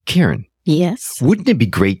Karen. Yes. Wouldn't it be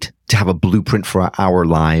great to have a blueprint for our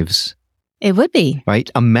lives? It would be.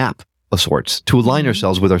 Right? A map of sorts to align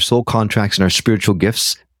ourselves with our soul contracts and our spiritual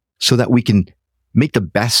gifts so that we can make the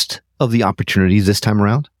best of the opportunities this time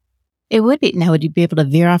around? It would be. Now, would you be able to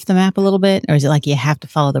veer off the map a little bit? Or is it like you have to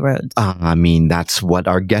follow the roads? That's what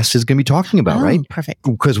our guest is going to be talking about, right? Perfect.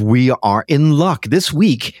 Because we are in luck. This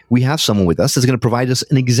week, we have someone with us that's going to provide us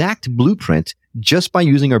an exact blueprint just by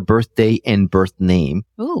using our birthday and birth name.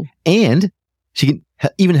 Ooh. And she can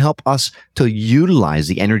even help us to utilize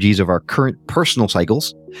the energies of our current personal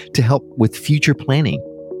cycles to help with future planning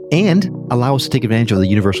and allow us to take advantage of the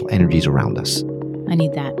universal energies around us. I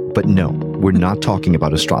need that. But no, we're not talking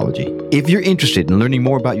about astrology. If you're interested in learning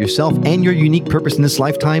more about yourself and your unique purpose in this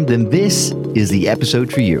lifetime, then this is the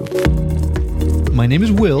episode for you. My name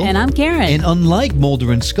is Will. And I'm Karen. And unlike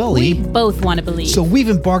Mulder and Scully, we both want to believe. So we've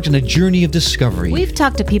embarked on a journey of discovery. We've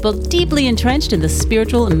talked to people deeply entrenched in the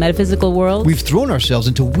spiritual and metaphysical world. We've thrown ourselves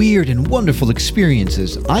into weird and wonderful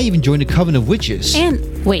experiences. I even joined a coven of witches.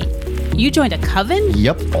 And wait, you joined a coven?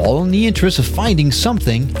 Yep, all in the interest of finding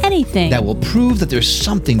something. Anything. That will prove that there's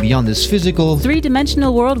something beyond this physical,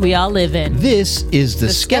 three-dimensional world we all live in. This is the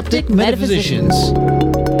Skeptic Metaphysicians.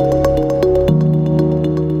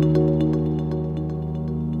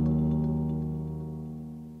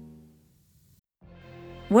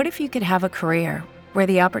 What if you could have a career where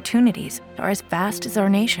the opportunities are as vast as our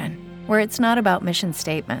nation, where it's not about mission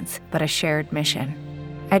statements, but a shared mission?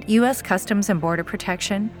 At U.S. Customs and Border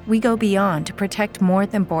Protection, we go beyond to protect more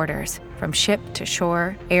than borders. From ship to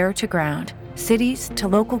shore, air to ground, cities to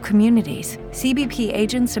local communities, CBP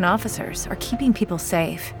agents and officers are keeping people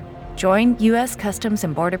safe. Join U.S. Customs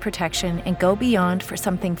and Border Protection and go beyond for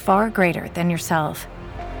something far greater than yourself.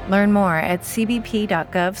 Learn more at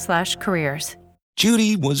cbp.gov/careers.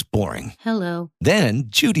 Judy was boring. Hello. Then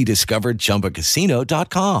Judy discovered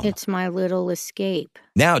ChumbaCasino.com. It's my little escape.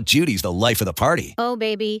 Now Judy's the life of the party. Oh,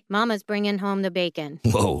 baby, mama's bringing home the bacon.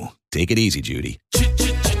 Whoa, take it easy, Judy.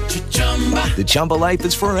 The Chumba life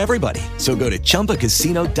is for everybody. So go to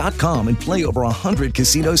ChumbaCasino.com and play over 100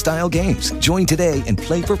 casino-style games. Join today and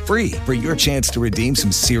play for free for your chance to redeem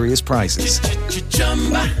some serious prizes.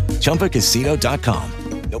 ChumbaCasino.com.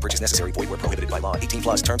 No purchase necessary. Void where prohibited by law. 18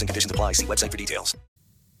 plus terms and conditions apply. See website for details.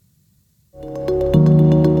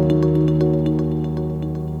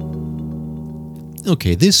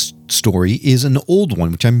 Okay, this story is an old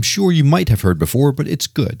one, which I'm sure you might have heard before, but it's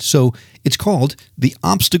good. So it's called The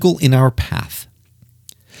Obstacle in Our Path.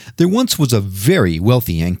 There once was a very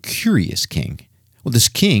wealthy and curious king. Well, this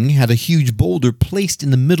king had a huge boulder placed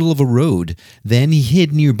in the middle of a road. Then he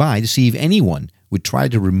hid nearby to see if anyone would try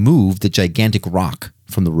to remove the gigantic rock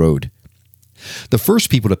from the road. The first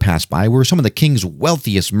people to pass by were some of the king's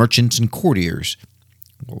wealthiest merchants and courtiers.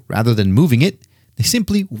 Well, rather than moving it, they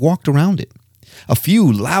simply walked around it. A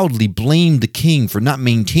few loudly blamed the king for not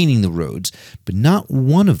maintaining the roads, but not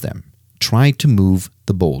one of them tried to move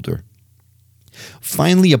the boulder.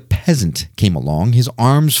 Finally, a peasant came along, his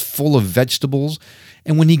arms full of vegetables,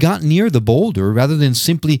 and when he got near the boulder, rather than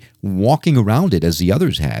simply walking around it as the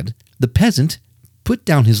others had, the peasant put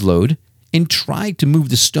down his load and tried to move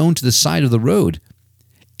the stone to the side of the road.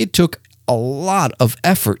 It took a lot of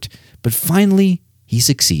effort, but finally he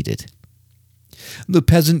succeeded. The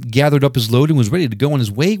peasant gathered up his load and was ready to go on his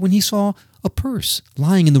way when he saw a purse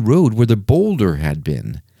lying in the road where the boulder had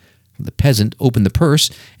been. The peasant opened the purse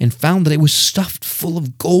and found that it was stuffed full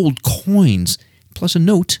of gold coins, plus a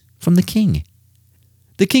note from the king.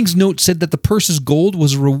 The king's note said that the purse's gold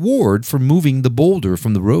was a reward for moving the boulder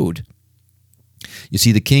from the road. You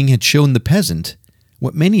see, the king had shown the peasant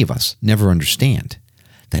what many of us never understand,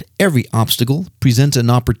 that every obstacle presents an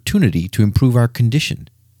opportunity to improve our condition.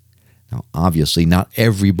 Now, obviously, not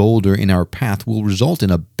every boulder in our path will result in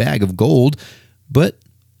a bag of gold, but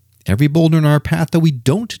every boulder in our path that we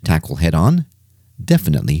don't tackle head-on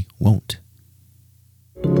definitely won't.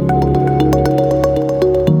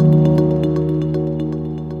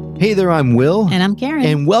 Hey there, I'm Will. And I'm Karen.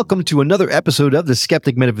 And welcome to another episode of The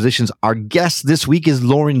Skeptic Metaphysicians. Our guest this week is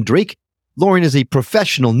Lauren Drake. Lauren is a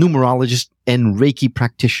professional numerologist and Reiki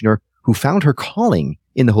practitioner who found her calling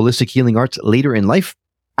in the holistic healing arts later in life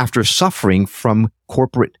after suffering from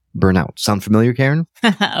corporate burnout. Sound familiar, Karen?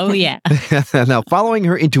 Oh, yeah. Now, following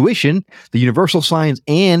her intuition, the universal signs,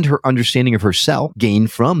 and her understanding of herself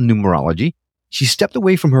gained from numerology, she stepped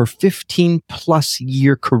away from her 15-plus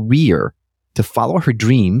year career to follow her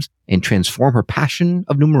dreams and transform her passion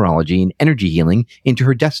of numerology and energy healing into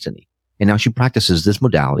her destiny. And now she practices this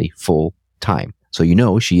modality full time. So you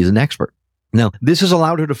know she is an expert. Now, this has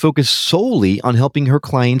allowed her to focus solely on helping her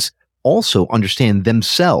clients also understand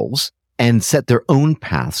themselves and set their own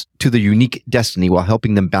paths to their unique destiny while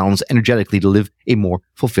helping them balance energetically to live a more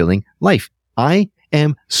fulfilling life. I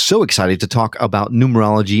am so excited to talk about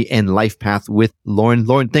numerology and life path with Lauren.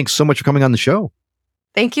 Lauren, thanks so much for coming on the show.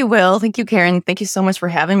 Thank you, Will. Thank you, Karen. Thank you so much for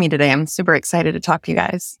having me today. I'm super excited to talk to you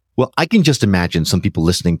guys. Well, I can just imagine some people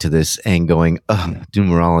listening to this and going,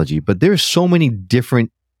 numerology, but there's so many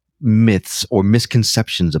different myths or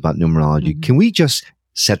misconceptions about numerology. Can we just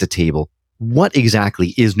set the table? What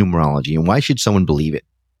exactly is numerology and why should someone believe it?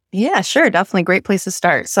 Yeah, sure. Definitely great place to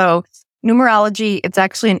start. So numerology, it's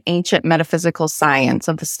actually an ancient metaphysical science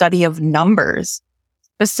of the study of numbers,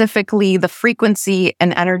 specifically the frequency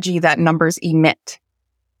and energy that numbers emit,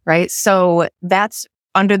 right? So that's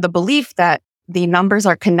under the belief that the numbers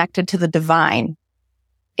are connected to the divine.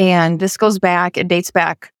 And this it dates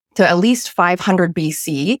back to at least 500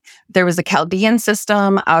 BC. There was a Chaldean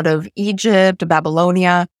system out of Egypt,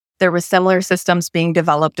 Babylonia. There were similar systems being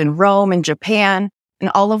developed in Rome and Japan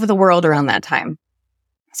and all over the world around that time.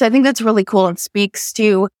 So I think that's really cool and speaks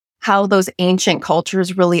to how those ancient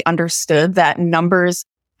cultures really understood that numbers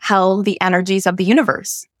held the energies of the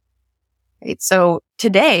universe. Right? So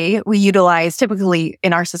today typically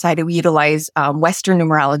in our society, we utilize Western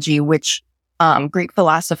numerology, which Greek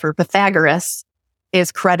philosopher Pythagoras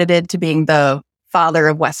is credited to being the father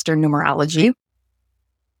of Western numerology.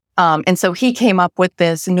 And so he came up with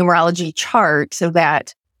this numerology chart so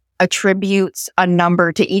that attributes a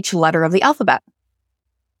number to each letter of the alphabet.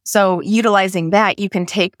 So utilizing that, you can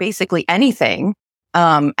take basically anything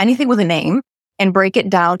with a name and break it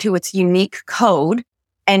down to its unique code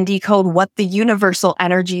and decode what the universal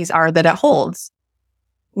energies are that it holds.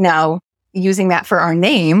 Now, using that for our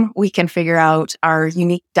name, we can figure out our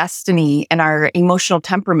unique destiny and our emotional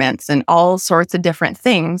temperaments and all sorts of different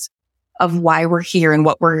things of why we're here and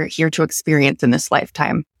what we're here to experience in this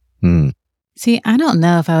lifetime. See, I don't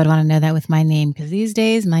know if I would want to know that with my name, because these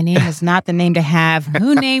days my name is not the name to have.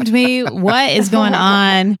 Who named me? What is going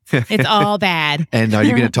on? It's all bad. And are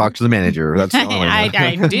you going to talk to the manager? That's all I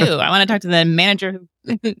do. I want to talk to the manager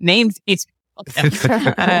who named these people.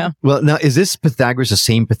 I know. Well, now, is this Pythagoras the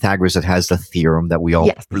same Pythagoras that has the theorem that we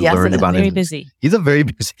all learn about? Very busy. He's a very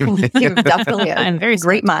busy man. Definitely I'm very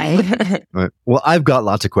great mind. Right. Well, I've got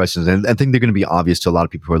lots of questions, and I think they're going to be obvious to a lot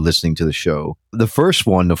of people who are listening to the show. The first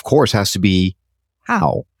one, of course, has to be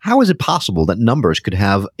how? How is it possible that numbers could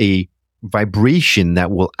have a vibration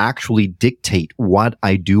that will actually dictate what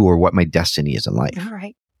I do or what my destiny is in life? All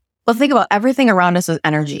right. Well, think about everything around us as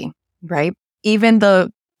energy, right? Even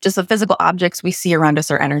just the physical objects we see around us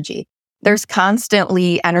are energy. There's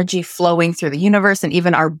constantly energy flowing through the universe, and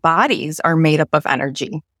even our bodies are made up of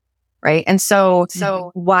energy, right? And so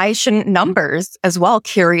why shouldn't numbers as well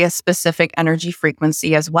carry a specific energy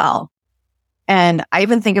frequency as well? And I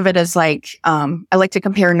even think of it as I like to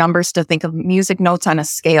compare numbers to think of music notes on a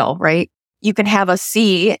scale, right? You can have a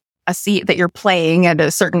C that you're playing at a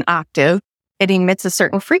certain octave. It emits a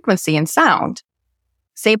certain frequency and sound.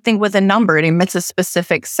 Same thing with a number. It emits a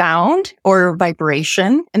specific sound or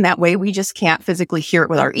vibration. And that way we just can't physically hear it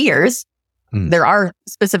with our ears. There are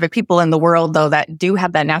specific people in the world, though, that do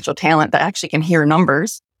have that natural talent that actually can hear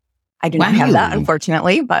numbers. I do not have that,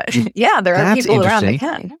 unfortunately. But yeah, there are people around that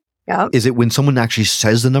can. Yep. Is it when someone actually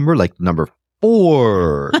says the number, like number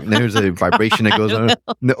 4, and there's a vibration that goes on?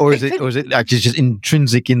 Or is it actually just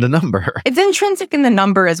intrinsic in the number? It's intrinsic in the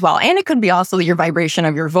number as well. And it could be also your vibration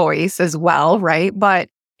of your voice as well, right? But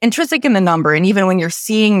intrinsic in the number. And even when you're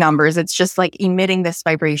seeing numbers, it's just like emitting this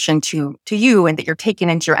vibration to you and that you're taking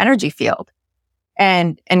into your energy field.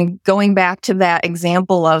 And going back to that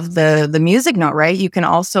example of the music note, right? You can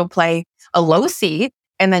also play a low C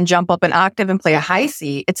and then jump up an octave and play a high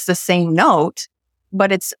C. It's the same note,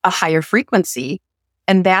 but it's a higher frequency.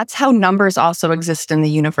 And that's how numbers also exist in the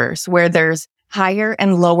universe, where there's higher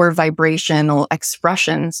and lower vibrational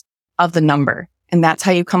expressions of the number. And that's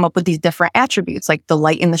how you come up with these different attributes, like the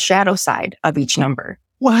light and the shadow side of each number.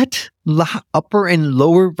 What? Upper and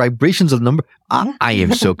lower vibrations of number? I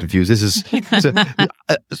am so confused. This is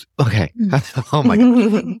okay. Oh my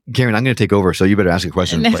God. Karen, I'm going to take over, so you better ask a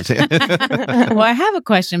question. Well, I have a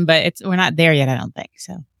question, but we're not there yet, I don't think.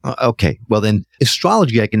 So okay. Well, then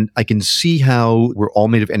astrology, I can see how we're all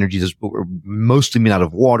made of energies. We're mostly made out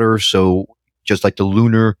of water, so just like the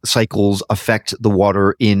lunar cycles affect the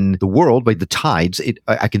water in the world, like the tides,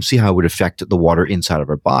 I can see how it would affect the water inside of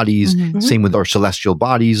our bodies. Same with our celestial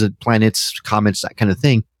bodies, planets, comets, that kind of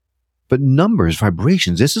thing. But numbers,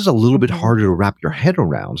 vibrations, this is a little bit harder to wrap your head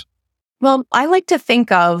around. Well, I like to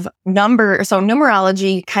think of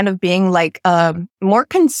numerology kind of being like a more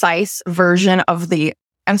concise version of the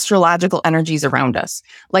astrological energies around us.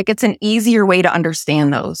 Like it's an easier way to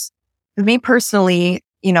understand those. Me personally,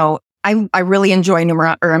 I really enjoy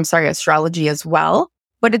astrology as well,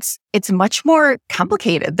 but it's much more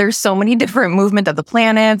complicated. There's so many different movement of the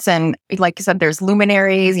planets. And like you said, there's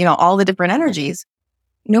luminaries, all the different energies.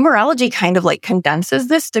 Numerology kind of like condenses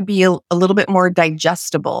this to be a little bit more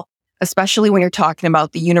digestible, especially when you're talking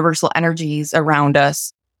about the universal energies around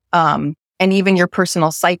us, and even your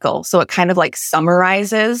personal cycle. So it kind of like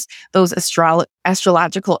summarizes those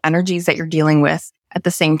astrological energies that you're dealing with at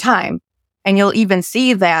the same time. And you'll even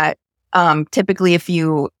see that typically if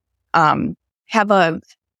you have a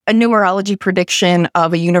numerology prediction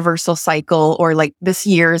of a universal cycle, or like this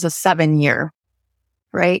year is a 7-year,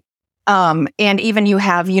 right? And even you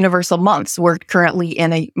have universal months. We're currently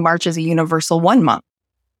in March is a universal 1 month,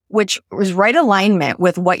 which was right alignment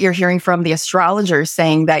with what you're hearing from the astrologers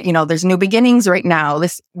saying that, there's new beginnings right now.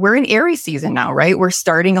 We're in Aries season now, right? We're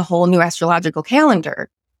starting a whole new astrological calendar.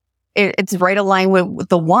 It's right aligned with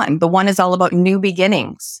the one. The one is all about new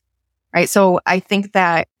beginnings, right? So I think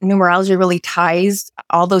that numerology really ties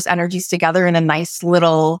all those energies together in a nice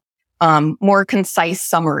little more concise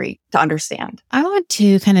summary to understand. I want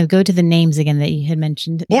to kind of go to the names again that you had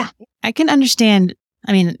mentioned. Yeah. I can understand.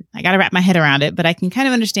 I mean, I got to wrap my head around it, but I can kind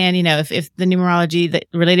of understand, if the numerology that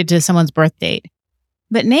related to someone's birth date.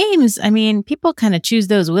 But names, I mean, people kind of choose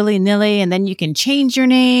those willy-nilly, and then you can change your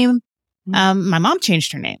name. My mom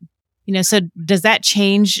changed her name, so does that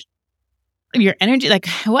change your energy? Like,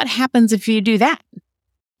 what happens if you do that?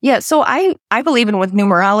 Yeah. So I believe with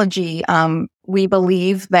numerology, we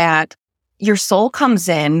believe that your soul comes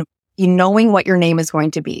in knowing what your name is going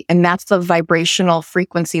to be. And that's the vibrational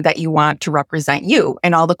frequency that you want to represent you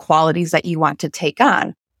and all the qualities that you want to take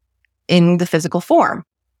on in the physical form,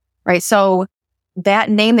 right? So that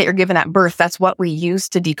name that you're given at birth, that's what we use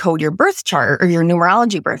to decode your birth chart or your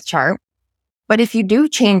numerology birth chart. But if you do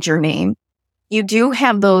change your name, you do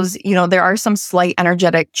have those, there are some slight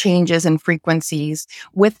energetic changes and frequencies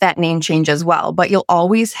with that name change as well. But you'll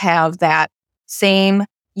always have that same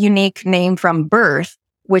unique name from birth,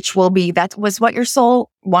 which will be, that was what your soul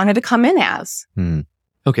wanted to come in as.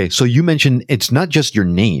 Okay. So you mentioned it's not just your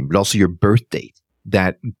name, but also your birth date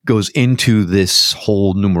that goes into this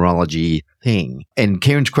whole numerology thing. And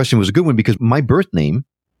Karen's question was a good one because my birth name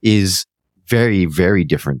is very, very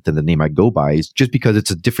different than the name I go by, is just because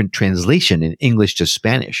it's a different translation in English to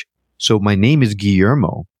Spanish. So my name is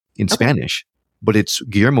Guillermo in Spanish, but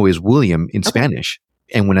Guillermo is William in Spanish.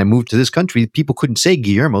 And when I moved to this country, people couldn't say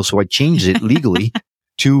Guillermo, so I changed it legally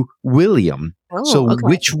to William.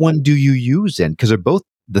 Which one do you use then? Because they're both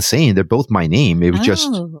the same. They're both my name. It was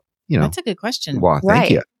just, That's a good question. Well, thank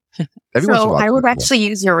you. So I would actually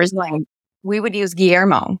use your original name. We would use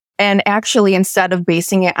Guillermo. And actually, instead of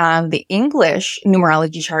basing it on the English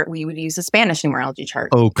numerology chart, we would use the Spanish numerology chart.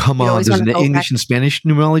 Oh, come on. There's an English and Spanish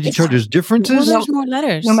numerology chart? There's differences? There's more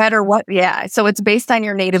letters. No matter what. Yeah. So it's based on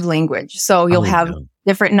your native language. So you'll have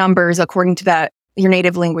different numbers according to your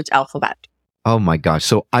native language alphabet. Oh my gosh.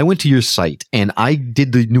 So I went to your site and I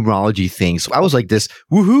did the numerology thing. So I was like this,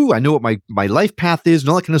 woohoo, I know what my life path is and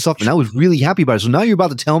all that kind of stuff. And I was really happy about it. So now you're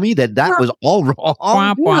about to tell me that was all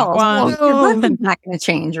wrong? Your birthday's not going to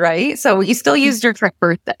change, right? So you still used your correct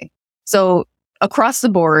birthday. So across the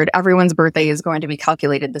board, everyone's birthday is going to be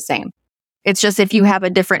calculated the same. It's just if you have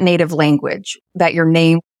a different native language that your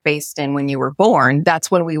name based in when you were born,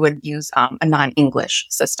 that's when we would use a non-English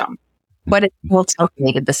system. But it will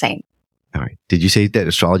calculated the same. All right. Did you say that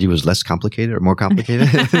astrology was less complicated or more complicated?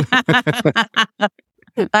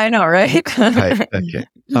 I know, right? Right. Okay.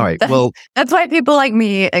 All right. That's why people like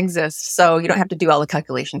me exist. So you don't have to do all the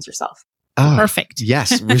calculations yourself. Perfect.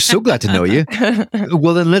 Yes. We're so glad to know you.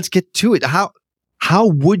 Well, then let's get to it. How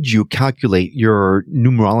would you calculate your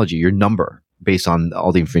numerology, your number, based on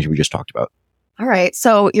all the information we just talked about? All right.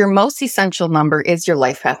 So your most essential number is your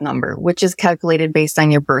life path number, which is calculated based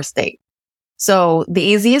on your birth date. So the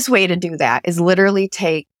easiest way to do that is literally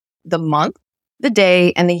take the month, the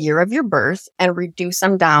day, and the year of your birth and reduce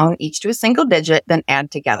them down each to a single digit, then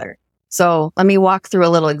add together. So let me walk through a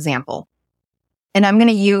little example. And I'm going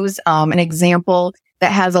to use an example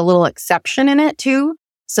that has a little exception in it too,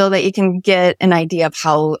 so that you can get an idea of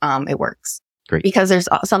how it works. Great. Because there's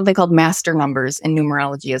something called master numbers in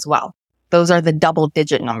numerology as well. Those are the double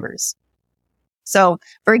digit numbers. So,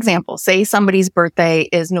 for example, say somebody's birthday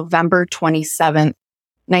is November 27th,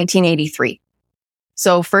 1983.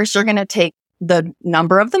 So first you're going to take the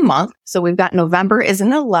number of the month. So we've got November is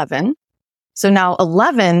an 11. So now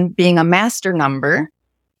 11 being a master number,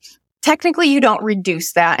 technically you don't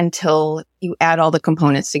reduce that until you add all the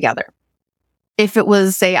components together. If it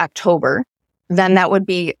was, say, October, then that would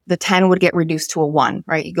be, the 10 would get reduced to a 1,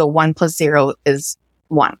 right? You go 1 plus 0 is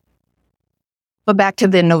 1. But back to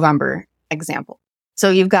the November example. So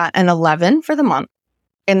you've got an 11 for the month.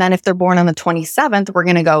 And then if they're born on the 27th, we're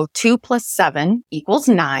going to go 2 plus 7 equals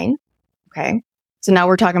 9. Okay. So now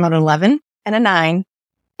we're talking about an 11 and a 9.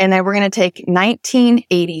 And then we're going to take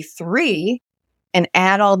 1983 and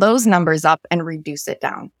add all those numbers up and reduce it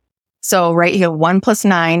down. So right here, 1 plus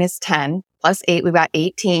 9 is 10. Plus 8, we've got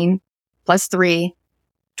 18. Plus 3,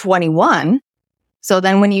 21. So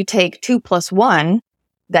then when you take 2 plus 1,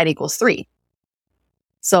 that equals 3.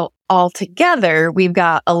 So altogether, we've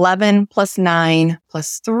got 11 plus 9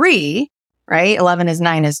 plus 3, right? 11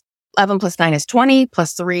 plus 9 is 20,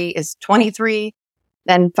 plus 3 is 23.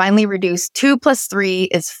 Then finally reduce 2 plus 3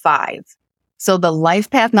 is 5. So the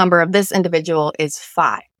life path number of this individual is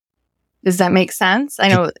 5. Does that make sense? I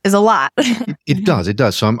know it's a lot. It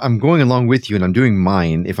does. So I'm going along with you, and I'm doing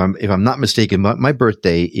mine. If I'm not mistaken, my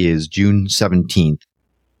birthday is June 17th.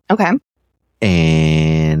 Okay.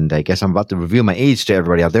 And I guess I'm about to reveal my age to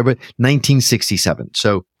everybody out there, but 1967.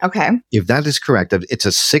 So okay, if that is correct, it's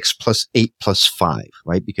a 6 plus 8 plus 5,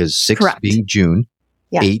 right? Because 6 correct. being June,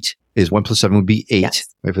 yes. 8 is 1 plus 7 would be 8, yes.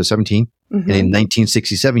 Right, for 17. Mm-hmm. And in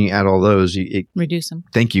 1967, you add all those. Reduce them.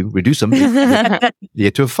 Thank you. Reduce them. You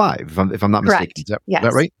get to a 5, if I'm not correct. mistaken. Yes. Is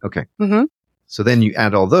that right? Okay. Mm-hmm. So then you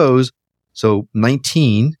add all those. So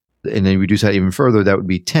 19, and then reduce that even further, that would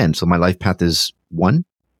be 10. So my life path is 1?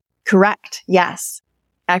 Correct. Yes.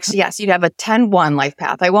 Actually, yes. You'd have a 10-1 life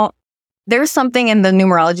path. There's something in the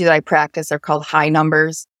numerology that I practice. They're called high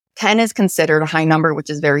numbers. 10 is considered a high number, which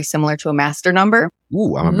is very similar to a master number.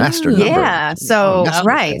 Ooh, I'm a master number. Yeah. So,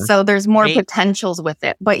 right. So there's more potentials with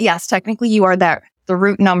it. But yes, technically you are the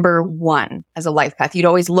root number 1 as a life path. You'd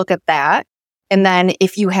always look at that. And then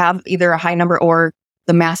if you have either a high number or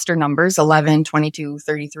the master numbers, 11, 22,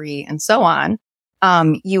 33, and so on,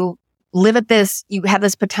 you live at this, you have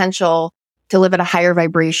this potential to live at a higher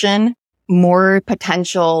vibration, more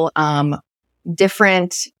potential,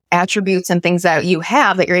 different attributes and things that you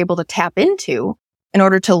have that you're able to tap into in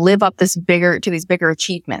order to live up these bigger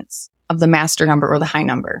achievements of the master number or the high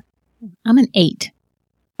number. I'm an 8.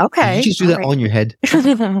 Okay. Did you just do that all in your head?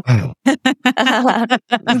 I'm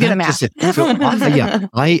good at math.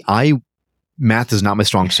 I math is not my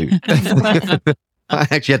strong suit. I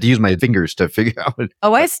actually had to use my fingers to figure out.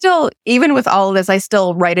 I still, even with all of this, I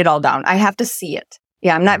still write it all down. I have to see it.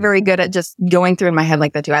 Yeah, I'm not very good at just going through in my head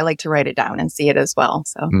like that too. I like to write it down and see it as well.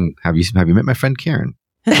 So, have you met my friend Karen?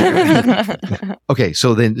 Okay,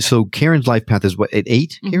 so Karen's life path is what, at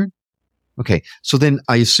 8, Karen? Mm-hmm. Okay, so then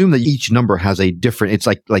I assume that each number has a different. It's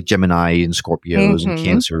like Gemini and Scorpios and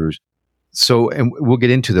Cancers. So, and we'll get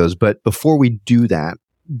into those. But before we do that,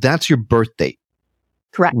 that's your birth date.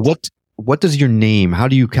 Correct. What does your name? How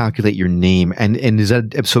do you calculate your name? And is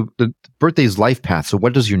that so? The birthday is life path. So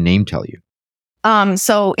what does your name tell you?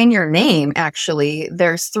 So in your name, actually,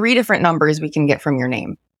 there's 3 different numbers we can get from your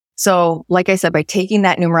name. So like I said, by taking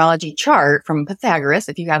that numerology chart from Pythagoras,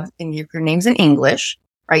 if you have your name's in English,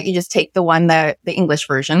 right, you just take the English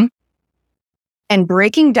version and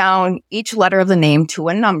breaking down each letter of the name to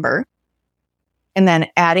a number and then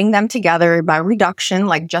adding them together by reduction,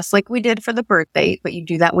 just like we did for the birth date, but you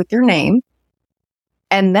do that with your name.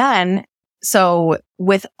 And then, so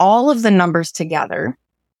with all of the numbers together,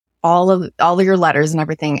 all of your letters and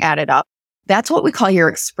everything added up, that's what we call your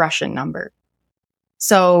expression number.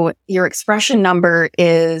 So your expression number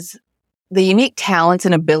is the unique talents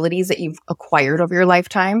and abilities that you've acquired over your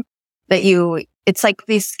lifetime it's like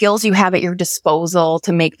these skills you have at your disposal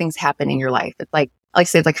to make things happen in your life. It's like I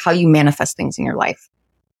say, it's like how you manifest things in your life.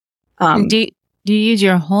 Do you use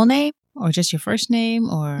your whole name or just your first name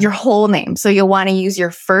or? Your whole name. So you'll want to use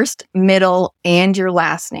your first, middle, and your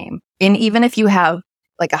last name. And even if you have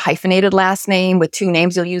a hyphenated last name with 2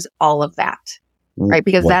 names, you'll use all of that, right?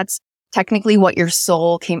 Because that's technically what your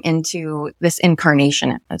soul came into this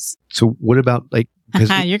incarnation as. So what about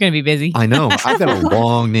you're going to be busy. I know. I've got a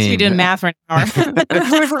long name. You're doing math for an hour.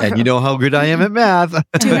 And you know how good I am at math.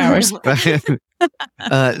 2 hours. But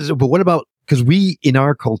what about, because in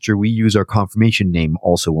our culture, we use our confirmation name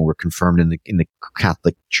also when we're confirmed in the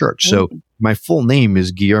Catholic Church. So my full name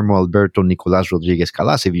is Guillermo Alberto Nicolás Rodriguez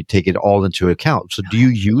Calas, if you take it all into account. So do you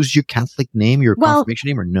use your Catholic name, your confirmation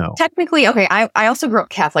name, or no? Technically, okay. I also grew up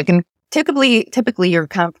Catholic, and typically you're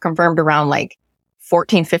confirmed around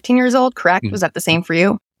 14, 15 years old, correct? Was that the same for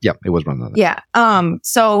you? Yeah, it was one of them. Yeah.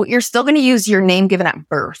 So you're still going to use your name given at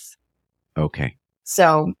birth. Okay.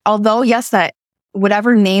 So although, yes, that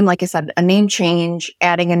whatever name, like I said, a name change,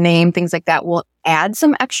 adding a name, things like that will add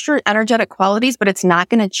some extra energetic qualities, but it's not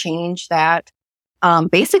going to change that.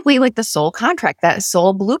 Basically the soul contract, that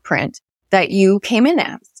soul blueprint that you came in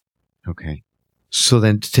as. Okay. So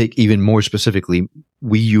then to take even more specifically,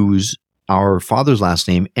 we use our father's last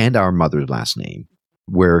name and our mother's last name,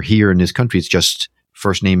 where here in this country, it's just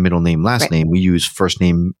first name, middle name, last name. We use first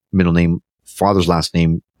name, middle name, father's last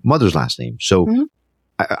name, mother's last name. So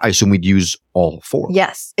I assume we'd use all four.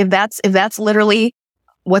 Yes. If that's literally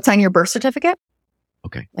what's on your birth certificate.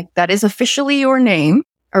 Okay. Like that is officially your name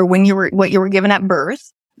or what you were given at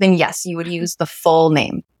birth, then yes, you would use the full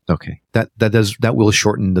name. Okay. That will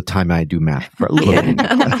shorten the time I do math for a little bit.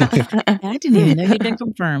 I didn't even know you'd been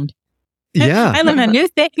confirmed. Yeah. I learned a new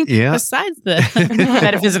thing Yeah. besides the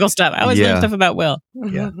metaphysical stuff. I always learn stuff about Will.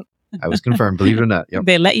 Yeah. I was confirmed, believe it or not. Yep.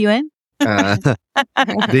 They let you in? They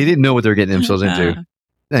didn't know what they were getting themselves into.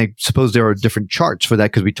 I suppose there are different charts for that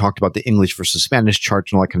because we talked about the English versus Spanish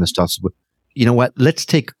charts and all that kind of stuff. So, you know what? Let's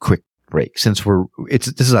take a quick break since this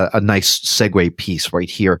is a nice segue piece right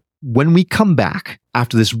here. When we come back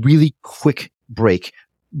after this really quick break,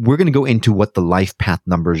 we're going to go into what the life path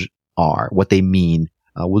numbers are, what they mean.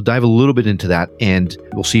 We'll dive a little bit into that and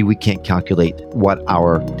we'll see if we can't calculate what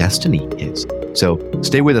our destiny is. So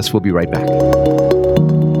stay with us. We'll be right back.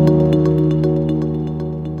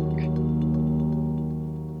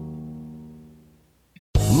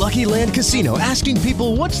 Lucky Land Casino, asking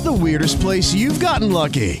people, what's the weirdest place you've gotten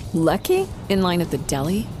lucky? Lucky? In line at the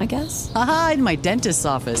deli, I guess? Aha, in my dentist's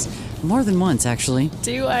office. More than once, actually.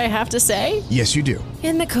 Do I have to say? Yes, you do.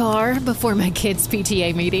 In the car before my kids'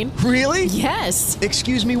 PTA meeting. Really? Yes.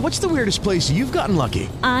 Excuse me, what's the weirdest place you've gotten lucky?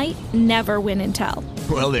 I never win and tell.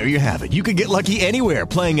 Well, there you have it. You can get lucky anywhere,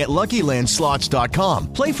 playing at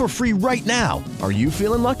LuckyLandSlots.com. Play for free right now. Are you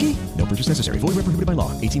feeling lucky? No purchase necessary. Void where prohibited by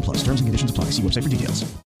law. 18+. Terms and conditions apply. See website for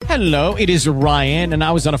details. Hello, it is Ryan, and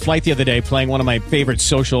I was on a flight the other day playing one of my favorite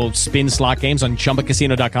social spin slot games on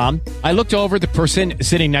ChumbaCasino.com. I looked over at the person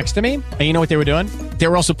sitting next to me, and you know what they were doing? They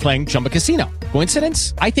were also playing Chumba Casino.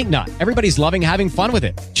 Coincidence? I think not. Everybody's loving having fun with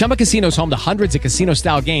it. Chumba Casino is home to hundreds of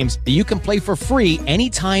casino-style games that you can play for free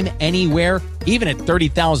anytime, anywhere, even at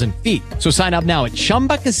 30,000 feet. So sign up now at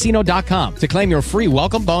ChumbaCasino.com to claim your free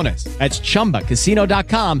welcome bonus. That's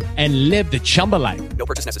ChumbaCasino.com and live the Chumba life. No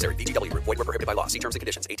purchase necessary. VGW. Void where prohibited by law. See terms and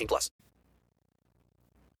conditions. 18+.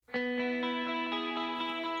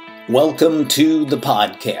 Welcome to the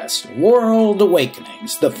podcast, World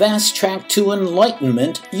Awakenings, the Fast Track to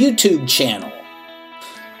Enlightenment YouTube channel.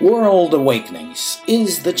 World Awakenings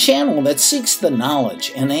is the channel that seeks the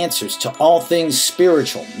knowledge and answers to all things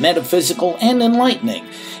spiritual, metaphysical, and enlightening.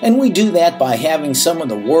 And we do that by having some of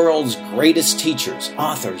the world's greatest teachers,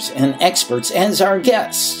 authors, and experts as our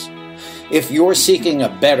guests. If you're seeking a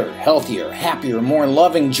better, healthier, happier, more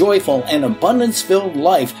loving, joyful, and abundance-filled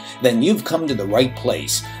life, then you've come to the right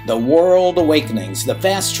place. The World Awakenings, the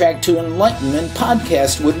Fast Track to Enlightenment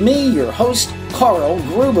podcast with me, your host, Carl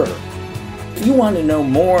Gruber. If you want to know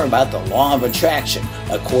more about the law of attraction,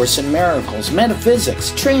 A Course in Miracles,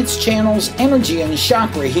 metaphysics, trance channels, energy and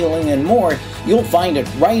chakra healing, and more, you'll find it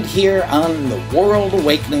right here on the World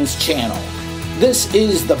Awakenings channel. This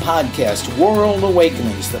is the podcast, World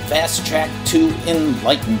Awakenings, the Fast Track to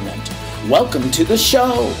Enlightenment. Welcome to the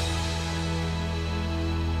show.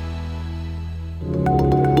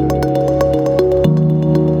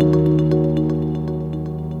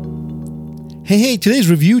 Hey, today's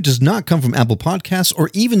review does not come from Apple Podcasts or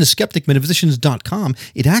even the skepticmetaphysicians.com.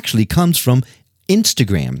 It actually comes from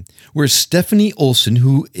Instagram, where Stephanie Olson,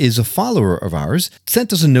 who is a follower of ours,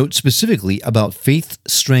 sent us a note specifically about Faith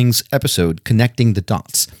Strang's episode, Connecting the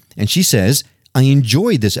Dots. And she says, I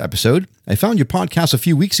enjoyed this episode. I found your podcast a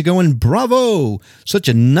few weeks ago and bravo! Such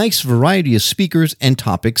a nice variety of speakers and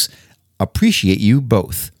topics. Appreciate you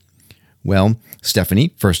both. Well,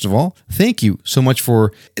 Stephanie, first of all, thank you so much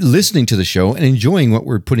for listening to the show and enjoying what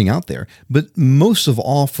we're putting out there, but most of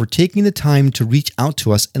all for taking the time to reach out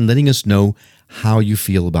to us and letting us know how you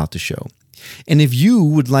feel about the show. And if you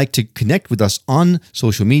would like to connect with us on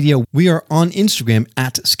social media, we are on Instagram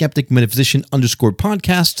at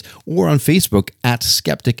skepticmetaphysician_podcasts or on Facebook at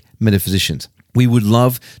Skeptic Metaphysicians. We would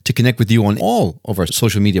love to connect with you on all of our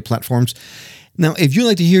social media platforms. Now, if you'd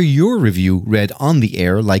like to hear your review read on the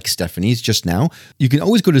air, like Stephanie's just now, you can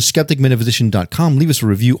always go to skepticmetaphysician.com, leave us a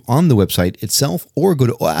review on the website itself, or go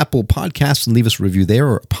to Apple Podcasts and leave us a review there,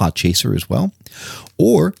 or Podchaser as well.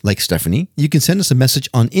 Or, like Stephanie, you can send us a message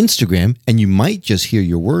on Instagram, and you might just hear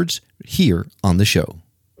your words here on the show.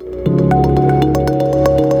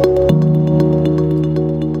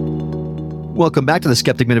 Welcome back to the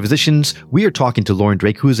Skeptic Metaphysicians. We are talking to Lauren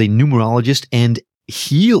Drake, who is a numerologist and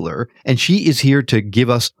healer, and she is here to give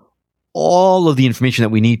us all of the information that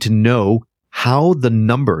we need to know how the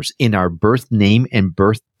numbers in our birth name and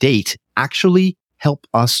birth date actually help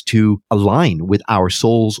us to align with our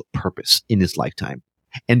soul's purpose in this lifetime.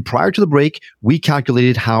 And prior to the break, we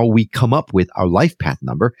calculated how we come up with our life path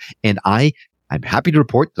number. And I'm happy to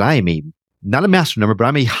report that I am not a master number, but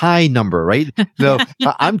I'm a high number, right? So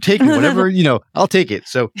I'm taking whatever, I'll take it.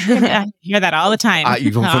 So I hear that all the time.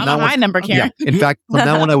 I'm a high number, Karen. Yeah. In fact, from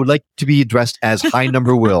now on, I would like to be addressed as high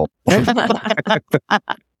number Will.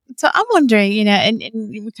 So I'm wondering, and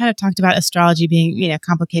we kind of talked about astrology being,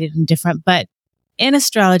 complicated and different, but in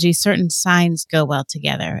astrology, certain signs go well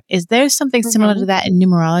together. Is there something similar to that in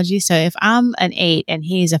numerology? So if I'm an 8 and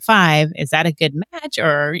he's a 5, is that a good match,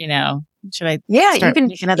 or should I start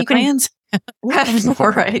making other plans?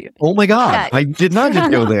 Right. Oh my God. Yeah. I did not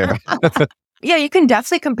just go there. Yeah, you can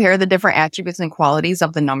definitely compare the different attributes and qualities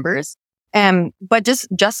of the numbers. But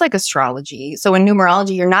just like astrology. So in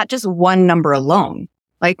numerology, you're not just one number alone.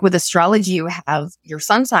 Like with astrology, you have your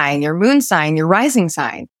sun sign, your moon sign, your rising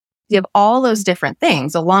sign. You have all those different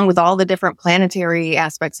things along with all the different planetary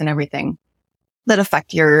aspects and everything that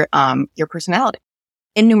affect your personality.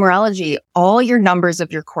 In numerology, all your numbers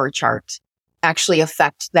of your core chart actually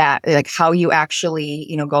affect that, like how you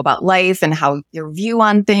actually, go about life and how your view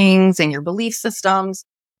on things and your belief systems.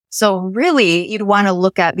 So really, you'd want to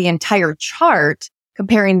look at the entire chart,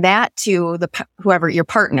 comparing that to whoever your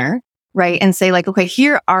partner, right? And say like, okay,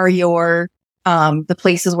 here are your, the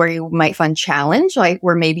places where you might find challenge, like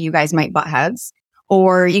where maybe you guys might butt heads.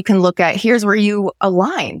 Or you can look at, here's where you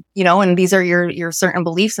align, and these are your certain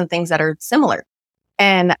beliefs and things that are similar.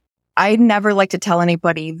 And I never like to tell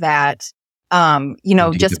anybody that,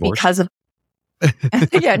 just because of,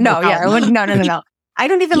 no. I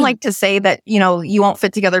don't even like to say that, you won't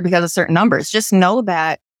fit together because of certain numbers. Just know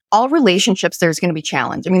that all relationships, there's going to be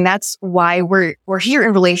challenge. I mean, that's why we're here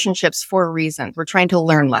in relationships for a reason. We're trying to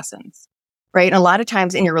learn lessons, right? And a lot of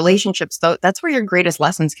times in your relationships, though, that's where your greatest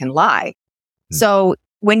lessons can lie. So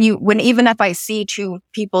even if I see two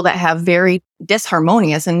people that have very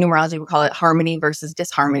disharmonious, in numerology, we call it harmony versus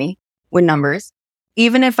disharmony with numbers.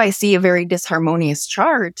 Even if I see a very disharmonious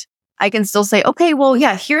chart, I can still say, okay, well,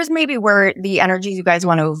 yeah, here's maybe where the energies you guys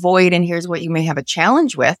want to avoid, and here's what you may have a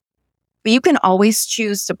challenge with. But you can always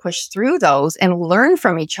choose to push through those and learn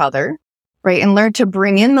from each other, right? And learn to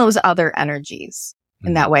bring in those other energies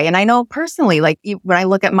in that way. And I know personally, like when I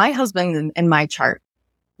look at my husband and my chart,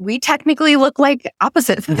 we technically look like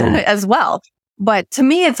opposites as well. But to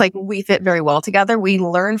me, it's like we fit very well together. We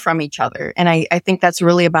learn from each other. And I think that's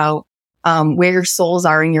really about where your souls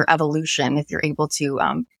are in your evolution, if you're able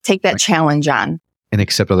to take that challenge on. And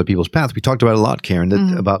accept other people's paths. We talked about it a lot,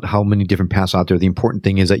 Karen, about how many different paths out there. The important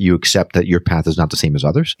thing is that you accept that your path is not the same as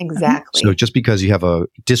others. Exactly. So just because you have a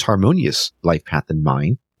disharmonious life path in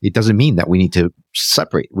mind, it doesn't mean that we need to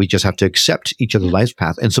separate. We just have to accept each other's life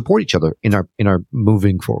path and support each other in our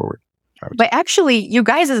moving forward. But actually, you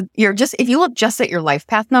guys, if you look just at your life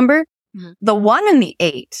path number, the 1 and the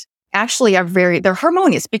 8 actually they're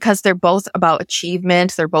harmonious because they're both about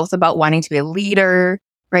achievement. They're both about wanting to be a leader,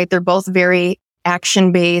 right? They're both very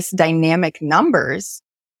action-based, dynamic numbers.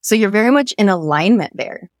 So you're very much in alignment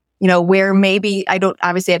there, where maybe I don't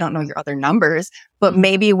know your other numbers, but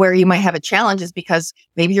maybe where you might have a challenge is because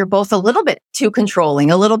maybe you're both a little bit too controlling,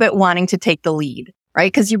 a little bit wanting to take the lead,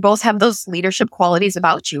 right? Because you both have those leadership qualities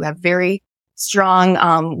about you, have very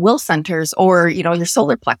strong will centers, or, your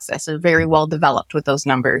solar plexus are very well developed with those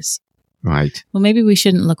numbers. Right. Well, maybe we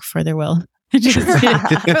shouldn't look further, Will.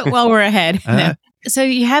 Well, we're ahead. No. So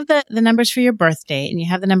you have the numbers for your birth date and you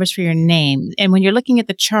have the numbers for your name. And when you're looking at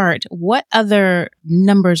the chart, what other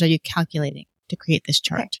numbers are you calculating to create this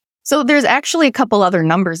chart? Okay. So there's actually a couple other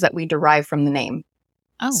numbers that we derive from the name.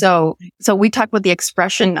 Oh. So we talked about the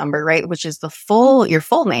expression number, right? Which is your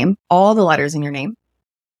full name, all the letters in your name.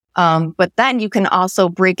 But then you can also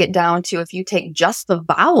break it down to, if you take just the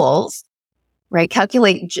vowels, right?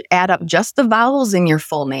 Add up just the vowels in your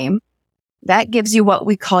full name. That gives you what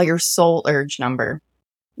we call your soul urge number,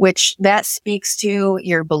 which that speaks to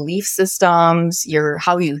your belief systems,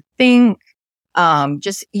 how you think,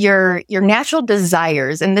 just your natural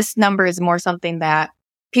desires. And this number is more something that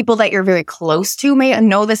people that you're very close to may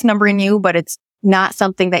know this number in you, but it's not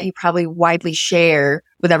something that you probably widely share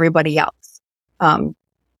with everybody else.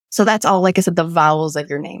 So that's all, like I said, the vowels of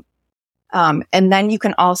your name. And then you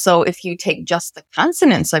can also, if you take just the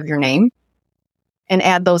consonants of your name and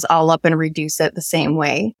add those all up and reduce it the same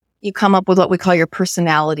way, you come up with what we call your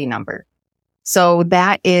personality number. So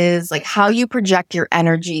that is like how you project your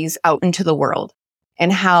energies out into the world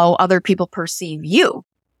and how other people perceive you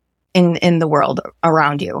in the world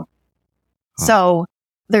around you. Huh. So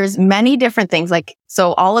there's many different things,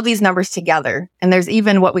 so all of these numbers together, and there's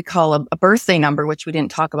even what we call a birthday number, which we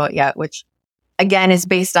didn't talk about yet, which again, is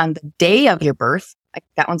based on the day of your birth. Like,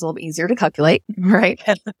 that one's a little bit easier to calculate, right?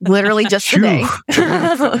 Literally just the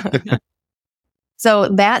day. So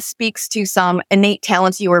that speaks to some innate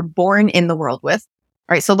talents you were born in the world with,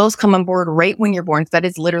 right? So those come on board right when you're born. That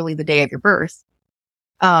is literally the day of your birth.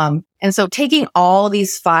 And so taking all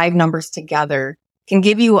these 5 numbers together can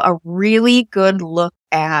give you a really good look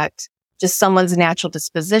at just someone's natural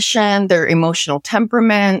disposition, their emotional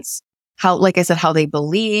temperaments, how, like I said, how they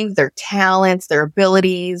believe, their talents, their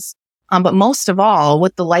abilities. But most of all,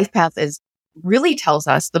 what the life path really tells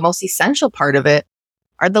us, the most essential part of it,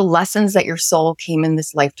 are the lessons that your soul came in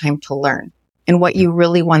this lifetime to learn and what you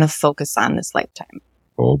really want to focus on this lifetime.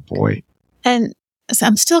 Oh boy. And so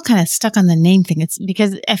I'm still kind of stuck on the name thing. It's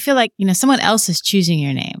because I feel like, someone else is choosing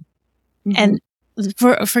your name. Mm-hmm. And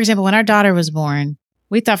for example, when our daughter was born,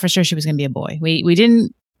 we thought for sure she was going to be a boy. We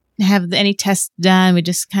didn't have any tests done. We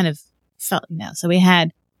just kind of felt, So we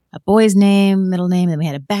had a boy's name, middle name, and then we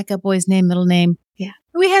had a backup boy's name, middle name. Yeah.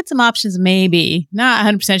 We had some options, maybe. Not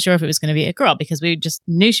 100% sure if it was going to be a girl because we just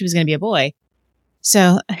knew she was going to be a boy.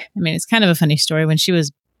 So, it's kind of a funny story. When she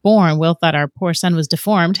was born, Will thought our poor son was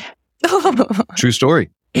deformed. True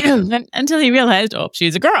story. Until he realized,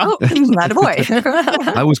 she's a girl. Not a boy.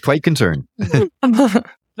 I was quite concerned.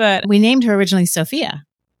 But we named her originally Sophia.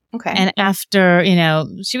 Okay. And after,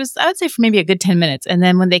 she was, I would say, for maybe a good 10 minutes. And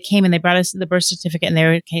then when they came and they brought us the birth certificate and they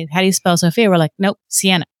were, okay, how do you spell Sophia? We're like, nope,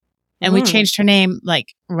 Sienna. And we changed her name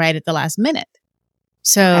right at the last minute.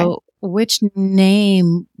 So which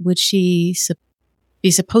name would she be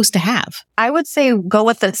supposed to have? I would say go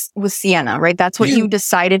with Sienna, right? That's what you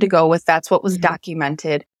decided to go with. That's what was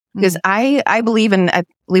documented. Because I believe, and I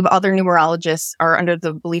believe other numerologists are under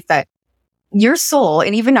the belief that your soul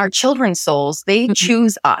and even our children's souls, they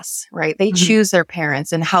choose us, right? They choose their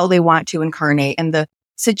parents and how they want to incarnate and the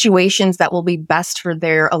situations that will be best for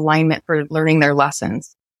their alignment for learning their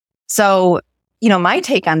lessons. So, my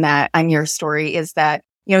take on that, on your story is that,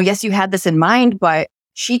 yes, you had this in mind, but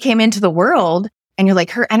she came into the world and you're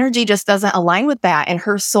like, her energy just doesn't align with that. And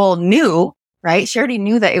her soul knew, right? She already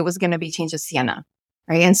knew that it was going to be changed to Sienna,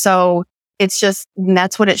 right? And so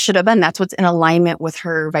that's what it should have been. That's what's in alignment with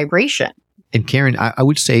her vibration. And Karen, I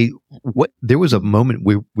would say there was a moment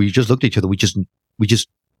where we just looked at each other. We just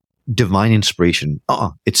divine inspiration.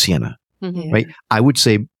 It's Sienna, right? I would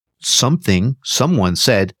say someone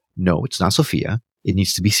said, no, it's not Sophia. It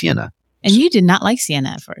needs to be Sienna. And you did not like Sienna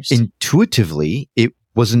at first. Intuitively, it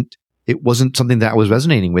wasn't something that I was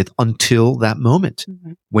resonating with until that moment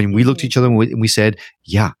when we looked at each other and we said,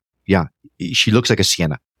 yeah, she looks like a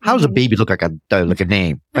Sienna. How does a baby look like a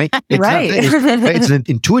name, right? It's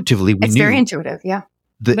intuitively, we it's knew. Very intuitive, yeah.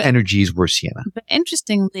 The energies were Sienna. But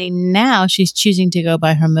interestingly, now she's choosing to go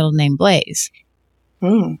by her middle name, Blaze.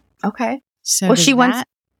 Okay. So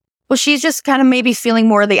she's just kind of maybe feeling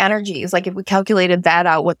more of the energies. Like if we calculated that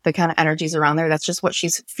out, what the kind of energies around there, that's just what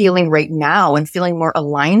she's feeling right now and feeling more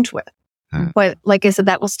aligned with. But like I said,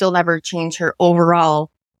 that will still never change her overall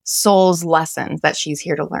soul's lessons that she's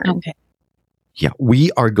here to learn. Okay. Yeah,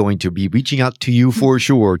 we are going to be reaching out to you for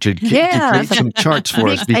sure to create some charts for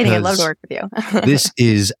us because I'd love to work with you. This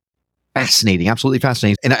is fascinating, absolutely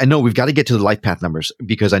fascinating. And I know we've got to get to the life path numbers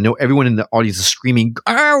because I know everyone in the audience is screaming,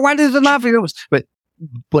 why does it not feel?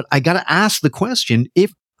 But I got to ask the question,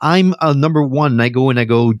 if I'm a number 1 and I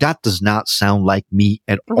go, that does not sound like me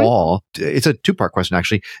at all. It's a 2-part question,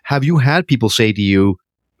 actually. Have you had people say to you,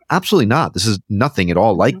 absolutely not, this is nothing at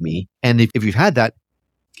all like me? And if you've had that,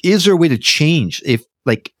 is there a way to change? If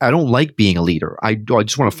I don't like being a leader, I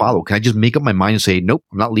just want to follow. Can I just make up my mind and say, nope,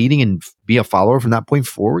 I'm not leading and be a follower from that point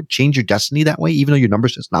forward? Change your destiny that way, even though your number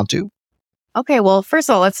says not to? Okay, well, first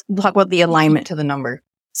of all, let's talk about the alignment to the number.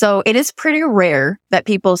 So it is pretty rare that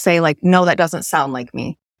people say no, that doesn't sound like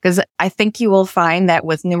me. Because I think you will find that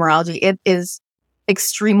with numerology, it is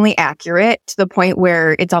extremely accurate to the point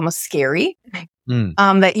where it's almost scary.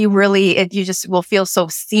 That you just will feel so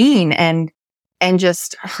seen and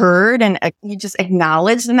just heard and you just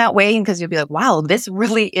acknowledged in that way. Because you'll be like, wow, this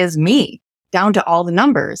really is me down to all the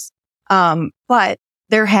numbers. But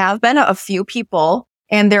there have been a few people,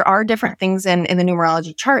 and there are different things in the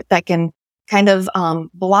numerology chart that can kind of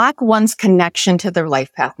block one's connection to their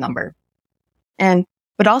life path number.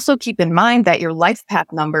 But also keep in mind that your life path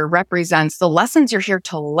number represents the lessons you're here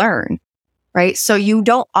to learn, right? So you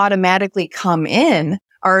don't automatically come in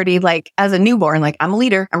already as a newborn, I'm a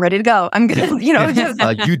leader, I'm ready to go. I'm going to,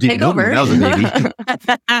 just you didn't know me when I was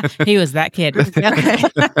a baby. He was that kid.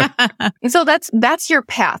 And so that's your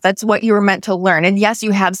path. That's what you were meant to learn. And yes,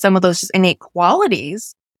 you have some of those innate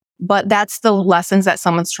qualities, but that's the lessons that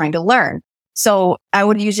someone's trying to learn. So I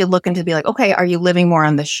would usually look into be like, okay, are you living more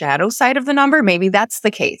on the shadow side of the number? Maybe that's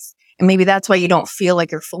the case. And maybe that's why you don't feel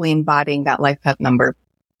like you're fully embodying that life path number.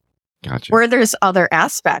 Gotcha. Or there's other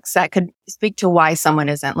aspects that could speak to why someone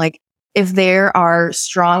isn't. Like if there are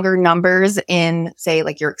stronger numbers in, say,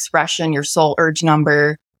 like your expression, your soul urge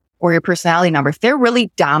number, or your personality number, if they're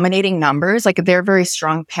really dominating numbers, like if they're very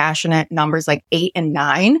strong, passionate numbers like 8 and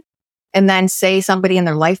 9, and then say somebody in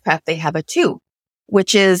their life path, they have a 2,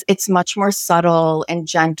 which is, it's much more subtle and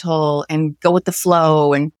gentle and go with the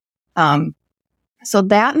flow. And so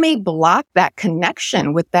that may block that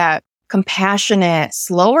connection with that compassionate,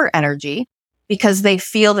 slower energy because they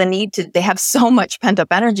feel the need to, they have so much pent up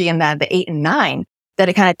energy in that, the 8 and 9, that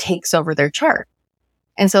it kind of takes over their chart.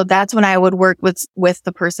 And so that's when I would work with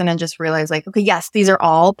the person and just realize like, okay, yes, these are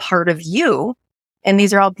all part of you. And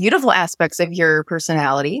these are all beautiful aspects of your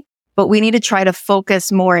personality, but we need to try to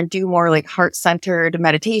focus more and do more like heart-centered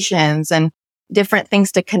meditations and different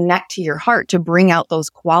things to connect to your heart to bring out those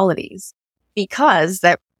qualities, because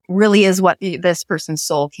that really is what this person's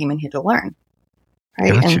soul came in here to learn.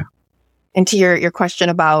 Right. Gotcha. And to your question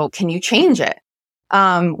about, can you change it?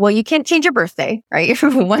 Well, you can't change your birthday, right?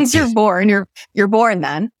 Once you're born, you're born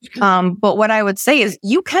then. But what I would say is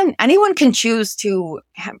anyone can choose to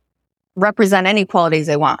represent any qualities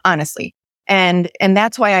they want, honestly. And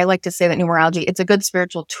that's why I like to say that numerology, it's a good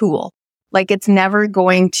spiritual tool. Like it's never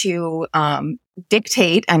going to,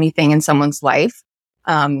 dictate anything in someone's life.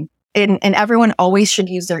 And everyone always should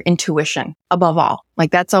use their intuition above all.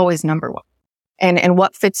 Like that's always number one. And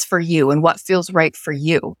what fits for you and what feels right for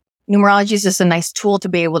you. Numerology is just a nice tool to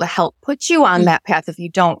be able to help put you on that path if you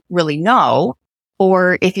don't really know,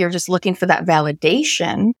 or if you're just looking for that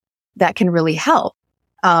validation, that can really help.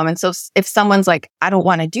 And so if someone's like, I don't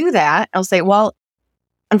want to do that, I'll say, well,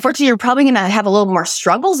 unfortunately, you're probably going to have a little more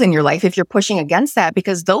struggles in your life if you're pushing against that,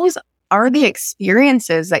 because those are the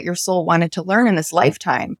experiences that your soul wanted to learn in this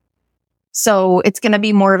lifetime. So it's going to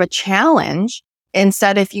be more of a challenge.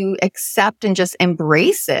 Instead, if you accept and just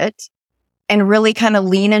embrace it and really kind of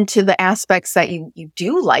lean into the aspects that you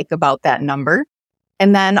do like about that number,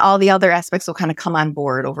 and then all the other aspects will kind of come on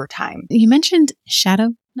board over time. You mentioned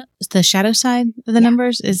the shadow side of the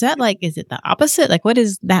numbers. Is that like, is it the opposite? Like, what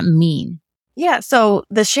does that mean? Yeah. So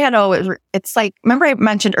the shadow, it's like, remember I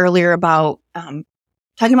mentioned earlier about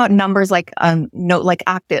talking about numbers like note, like